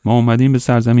میدیم. ما اومدیم به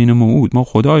سرزمین موعود، ما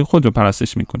خدای خود رو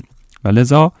پرستش میکنیم و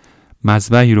لذا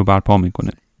مذبحی رو برپا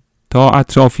میکنه تا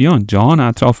اطرافیان، جهان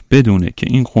اطراف بدونه که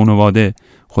این خانواده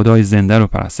خدای زنده رو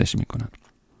پرستش میکنن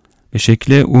به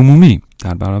شکل عمومی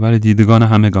در برابر دیدگان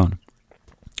همگان.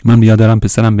 من بیادرم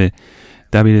پسرم به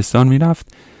دبیرستان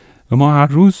میرفت و ما هر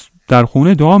روز در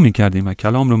خونه دعا میکردیم و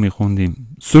کلام رو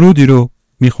میخوندیم، سرودی رو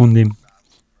میخوندیم،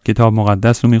 کتاب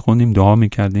مقدس رو میخوندیم، دعا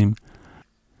میکردیم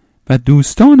و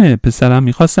دوستان پسرم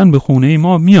میخواستن به خونه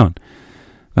ما میان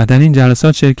و در این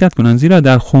جلسات شرکت کنن، زیرا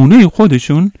در خونه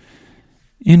خودشون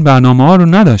این برنامه ها رو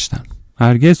نداشتن.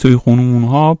 هرگز توی خونه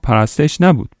اونها پرستش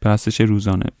نبود، پرستش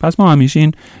روزانه. پس ما همیشه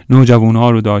این نوجوان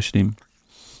ها رو داشتیم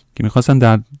که میخواستن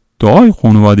در دعای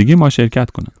خانوادگی ما شرکت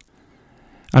کنن.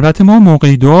 البته ما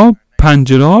موقع دعا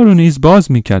پنجره ها رو نیز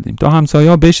باز میکردیم تا همسایه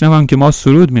ها بشنون که ما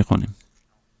سرود میخونیم،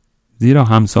 زیرا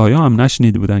همسایه ها هم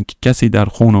نشنیده بودن که کسی در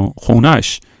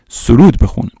خونهش سرود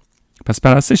بخونه. پس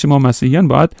پرستش ما مسیحیان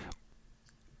باید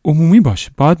عمومی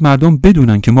باشه. باید مردم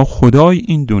بدونن که ما خدای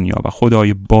این دنیا و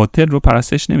خدای باطل رو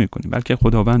پرستش نمی کنیم، بلکه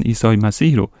خداوند عیسی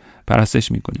مسیح رو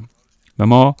پرستش می کنیم و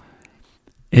ما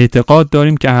اعتقاد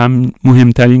داریم که هم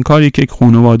مهمترین کاری که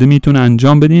خانواده میتونه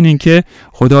انجام بده اینه که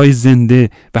خدای زنده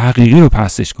و حقیقی رو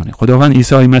پرستش کنه، خداوند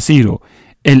عیسی مسیح رو،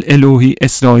 الهی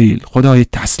اسرائیل، خدای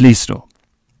تثلیث رو.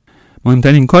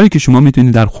 مهمترین کاری که شما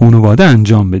میتونید در خانواده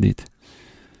انجام بدید،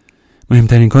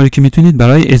 مهمترین کاری که میتونید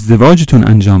برای ازدواجتون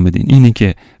انجام بدین اینه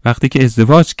که وقتی که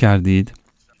ازدواج کردید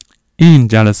این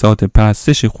جلسات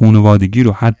پرستش خانوادگی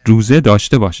رو هر روزه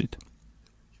داشته باشید.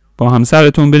 با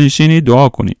همسرتون بنشینید، دعا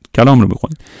کنید، کلام رو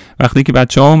بخونید. وقتی که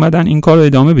بچه‌ها اومدن این کار رو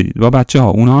ادامه بدید با بچه‌ها،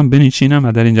 اونها هم بنشینن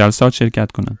و در این جلسات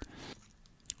شرکت کنن.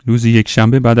 روز یک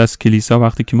شنبه بعد از کلیسا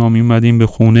وقتی که ما می اومدیم به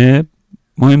خونه،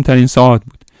 مهمترین ساعت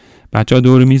بود. بچه‌ها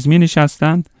دور میز می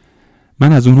نشستند.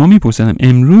 من از اونها میپرسیدم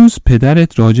امروز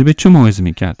پدرت راجع به چه موعظه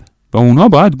میکرد و اونها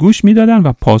باید گوش میدادن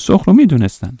و پاسخ رو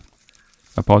میدونستن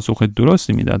و پاسخ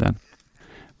درستی میدادن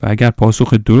و اگر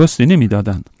پاسخ درستی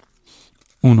نمیدادن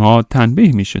اونها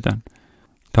تنبیه میشدن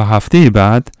تا هفته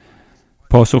بعد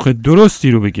پاسخ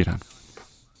درستی رو بگیرن.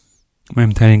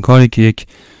 مهمترین کاری که یک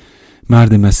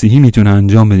مرد مسیحی میتونه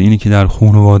انجام بده اینه که در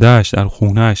خانواده‌اش، در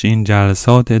خونه‌اش این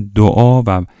جلسات دعا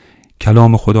و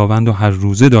کلام خداوند رو هر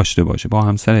روزه داشته باشه. با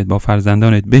همسرت، با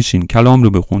فرزندانت بشین، کلام رو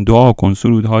بخون، دعا کن،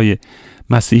 سرودهای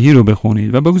مسیحی رو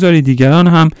بخونید و بگذارید دیگران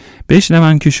هم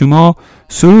بشنون که شما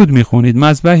سرود میخونید،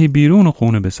 مذبحی بیرون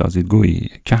خونه بسازید گویی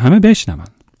که همه بشنون.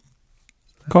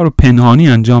 کارو پنهانی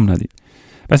انجام ندید.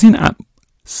 پس این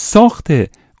ساخت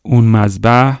اون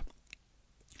مذبح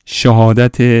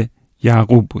شهادت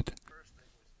یعقوب بود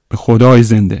به خدای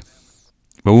زنده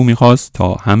و او میخواست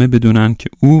تا همه بدونن که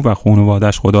او و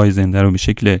خانواده‌اش خدای زنده رو به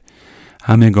شکل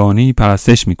همگانی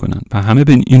پرستش میکنن و همه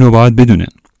این رو باید بدونن.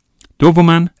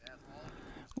 دوما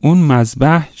اون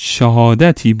مذبح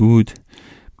شهادتی بود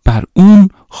بر اون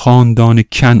خاندان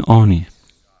کنعانی.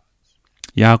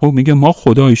 یعقوب میگه ما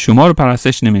خدای شما رو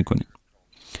پرستش نمی کنیم،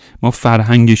 ما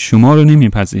فرهنگ شما رو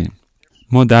نمیپذیریم،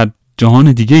 ما در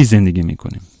جهان دیگه زندگی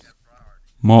میکنیم،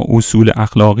 ما اصول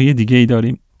اخلاقی دیگه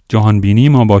داریم، جهان بینی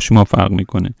ما با شما فرق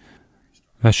میکنه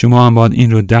و شما هم باید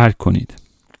این رو درک کنید.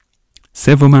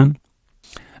 سوما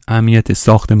اهمیت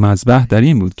ساخت مذبح در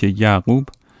این بود که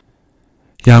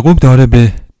یعقوب داره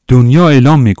به دنیا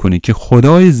اعلام میکنه که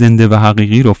خدای زنده و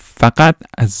حقیقی رو فقط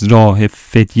از راه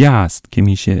فدیه است که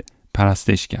میشه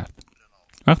پرستش کرد.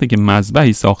 وقتی که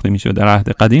مذبحی ساخته میشد در عهد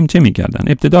قدیم چه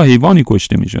میکردن؟ ابتدا حیوانی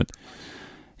کشته میشد،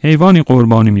 حیوانی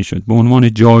قربانی میشد به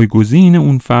عنوان جایگزین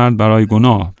اون فرد برای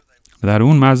گناه. در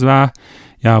اون مذبح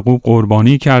یعقوب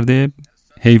قربانی کرده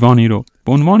حیوانی رو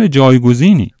به عنوان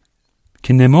جایگزینی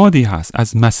که نمادی هست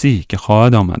از مسیح که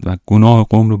خواهد آمد و گناه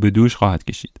قوم رو به دوش خواهد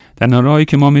کشید. در راهی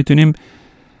که ما میتونیم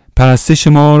پرستش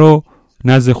ما رو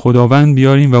نزد خداوند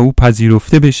بیاریم و او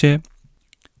پذیرفته بشه،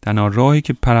 تنها راهی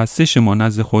که پرستش ما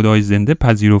نزد خدای زنده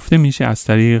پذیرفته میشه از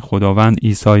طریق خداوند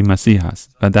عیسی مسیح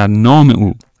هست و در نام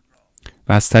او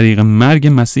و از طریق مرگ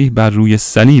مسیح بر روی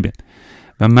صلیب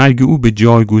و مرگ او به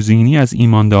جایگزینی از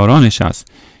ایماندارانش است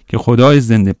که خدای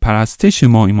زنده پرستش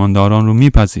ما ایمانداران رو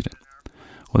میپذیره.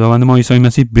 خداوند ما عیسی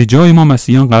مسیح به جای ما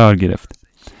مسیحیان قرار گرفت،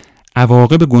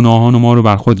 عواقب گناهان ما رو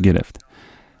بر خود گرفت،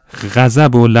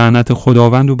 غضب و لعنت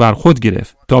خداوند رو بر خود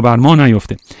گرفت تا بر ما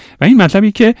نیفته. و این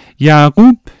مطلبی که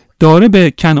یعقوب داره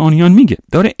به کنعانیان میگه،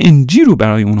 داره انجیل رو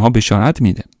برای اونها بشارت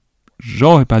میده.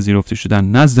 راه پذیرفته شدن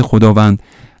نزد خداوند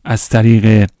از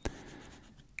طریق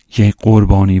یک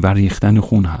قربانی و ریختن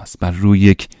خون هست بر روی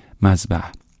یک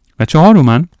مذبح. و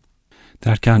چهارم،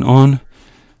 در کنعان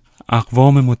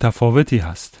اقوام متفاوتی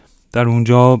هست. در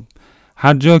اونجا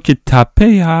هر جا که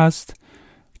تپه‌ای هست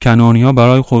کنعانی‌ها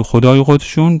برای خدای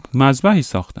خودشون مذبحی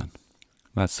ساختن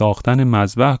و ساختن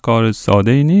مذبح کار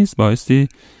ساده‌ای نیست. بایستی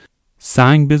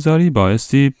سنگ بذاری،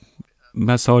 بایستی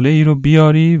مساله‌ای رو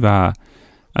بیاری و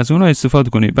از اونها استفاده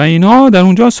کنی و اینها در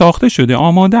اونجا ساخته شده،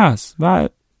 آماده است و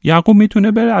یعقوب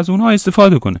میتونه بره از اونها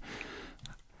استفاده کنه.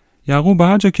 یعقوب به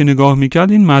هر جا که نگاه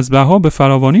میکرد این مذبح‌ها به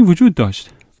فراوانی وجود داشت.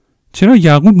 چرا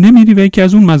یعقوب نمیری و یکی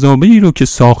از اون مذابحی رو که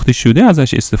ساخته شده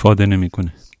ازش استفاده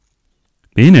نمیکنه؟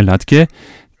 به این علت که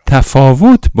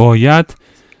تفاوت باید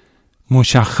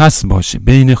مشخص باشه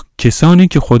بین کسانی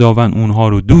که خداوند اونها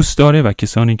رو دوست داره و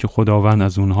کسانی که خداوند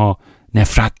از اونها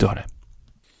نفرت داره.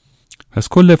 پس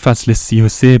کل فصل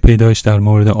 33 پیدایش در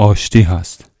مورد آشتی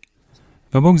هست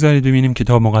و بگذارید ببینیم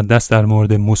کتاب مقدس در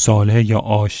مورد مصالحه یا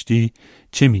آشتی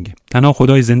چه میگه. تنها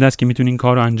خدای زنده است که میتونه این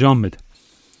کار رو انجام بده،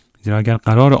 زیرا اگر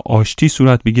قرار آشتی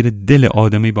صورت بگیره دل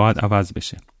آدمی باید عوض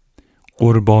بشه،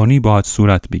 قربانی باید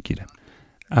صورت بگیره،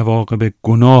 عواقب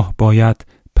گناه باید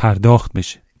پرداخت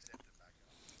بشه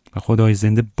و خدای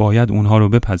زنده باید اونها رو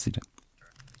بپذیره.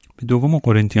 به دوم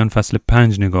قرنتیان فصل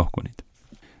 5 نگاه کنید.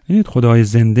 ببینید خدای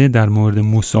زنده در مورد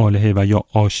مصالحه و یا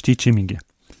آشتی چه میگه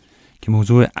که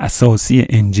موضوع اساسی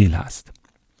انجیل هست.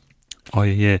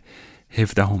 آیه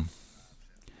 17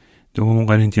 دوم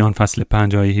قرنتیان فصل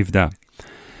 5 آیه 17: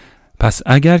 پس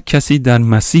اگر کسی در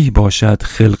مسیح باشد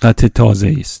خلقت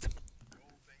تازه است،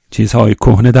 چیزهای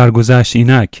کهنه درگذشت،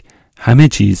 اینک همه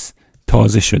چیز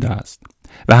تازه شده است.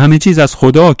 و همه چیز از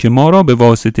خدا که ما را به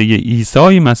واسطه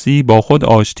عیسی مسیح با خود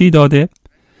آشتی داده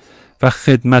و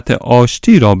خدمت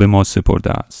آشتی را به ما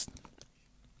سپرده است.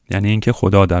 یعنی اینکه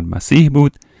خدا در مسیح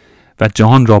بود و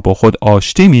جهان را با خود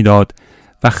آشتی میداد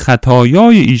و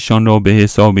خطایای ایشان را به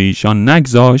حساب ایشان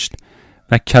نگذاشت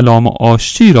و کلام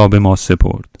آشتی را به ما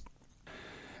سپرد.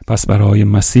 پس برای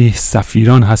مسیح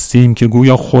سفیران هستیم که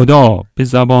گویا خدا به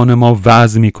زبان ما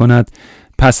وعظ می کند،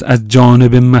 پس از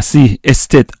جانب مسیح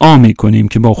استدعا می کنیم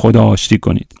که با خدا آشتی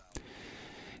کنید.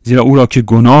 زیرا او را که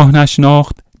گناه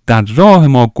نشناخت در راه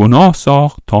ما گناه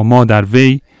ساخت تا ما در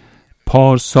وی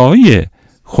پارسایی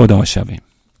خدا شویم.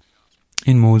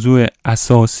 این موضوع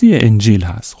اساسی انجیل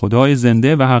هست. خدای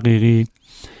زنده و حقیقی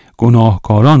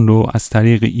گناهکاران رو از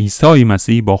طریق عیسی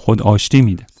مسیح با خود آشتی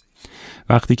میده.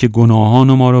 وقتی که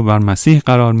گناهان ما رو بر مسیح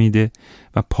قرار میده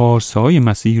و پارسایی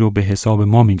مسیح رو به حساب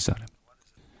ما میگذاره.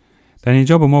 در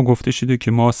اینجا به ما گفته شده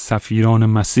که ما سفیران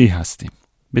مسیح هستیم.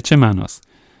 به چه معناست؟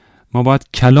 ما باید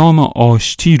کلام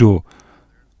آشتی رو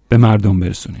به مردم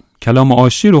برسونیم. کلام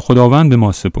آشتی رو خداوند به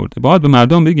ما سپرده. باید به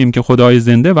مردم بگیم که خدای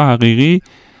زنده و حقیقی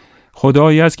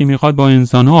خدایی است که میخواد با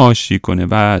انسان‌ها آشتی کنه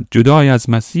و جدای از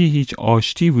مسیح هیچ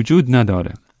آشتی وجود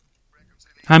نداره.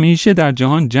 همیشه در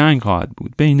جهان جنگ خواهد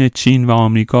بود. بین چین و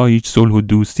آمریکا هیچ صلح و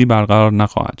دوستی برقرار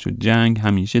نخواهد شد. جنگ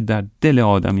همیشه در دل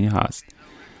آدمی هست.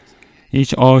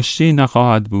 هیچ آشتی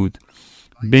نخواهد بود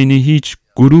بین هیچ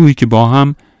گروهی که با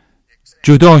هم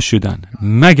جدا شدن،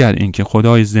 مگر اینکه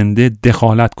خدای زنده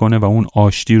دخالت کنه و اون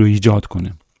آشتی رو ایجاد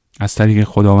کنه از طریق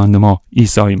خداوند ما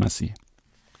عیسی مسیح.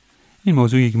 این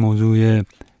موضوع یک موضوع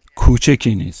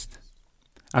کوچکی نیست.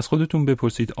 از خودتون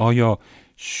بپرسید آیا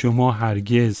شما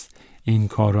هرگز این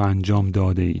کار رو انجام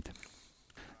داده اید؟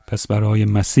 پس برای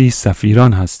مسیح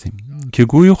سفیران هستیم که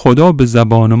گوی خدا به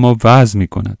زبان ما وعظ می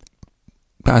کند.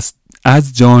 پس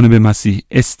از جانب مسیح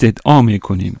استدعا می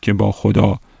کنیم که با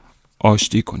خدا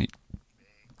آشتی کنید.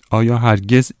 آیا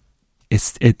هرگز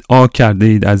استدعا کرده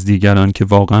اید از دیگران که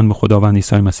واقعا به خداوند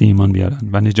عیسی مسیح ایمان بیارن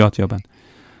و نجات یابند؟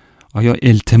 آیا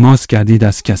التماس کردید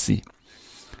از کسی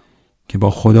که با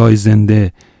خدای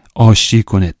زنده آشتی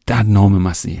کنه در نام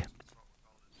مسیح؟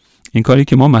 این کاری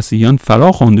که ما مسیحیان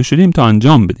فرا خوانده شدیم تا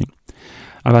انجام بدیم.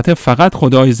 البته فقط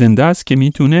خدای زنده است که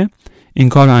میتونه این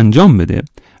کار رو انجام بده،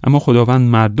 اما خداوند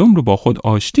مردم رو با خود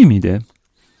آشتی میده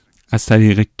از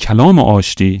طریق کلام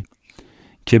آشتی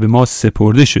که به ما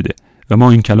سپرده شده و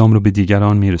ما این کلام رو به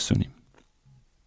دیگران میرسونیم.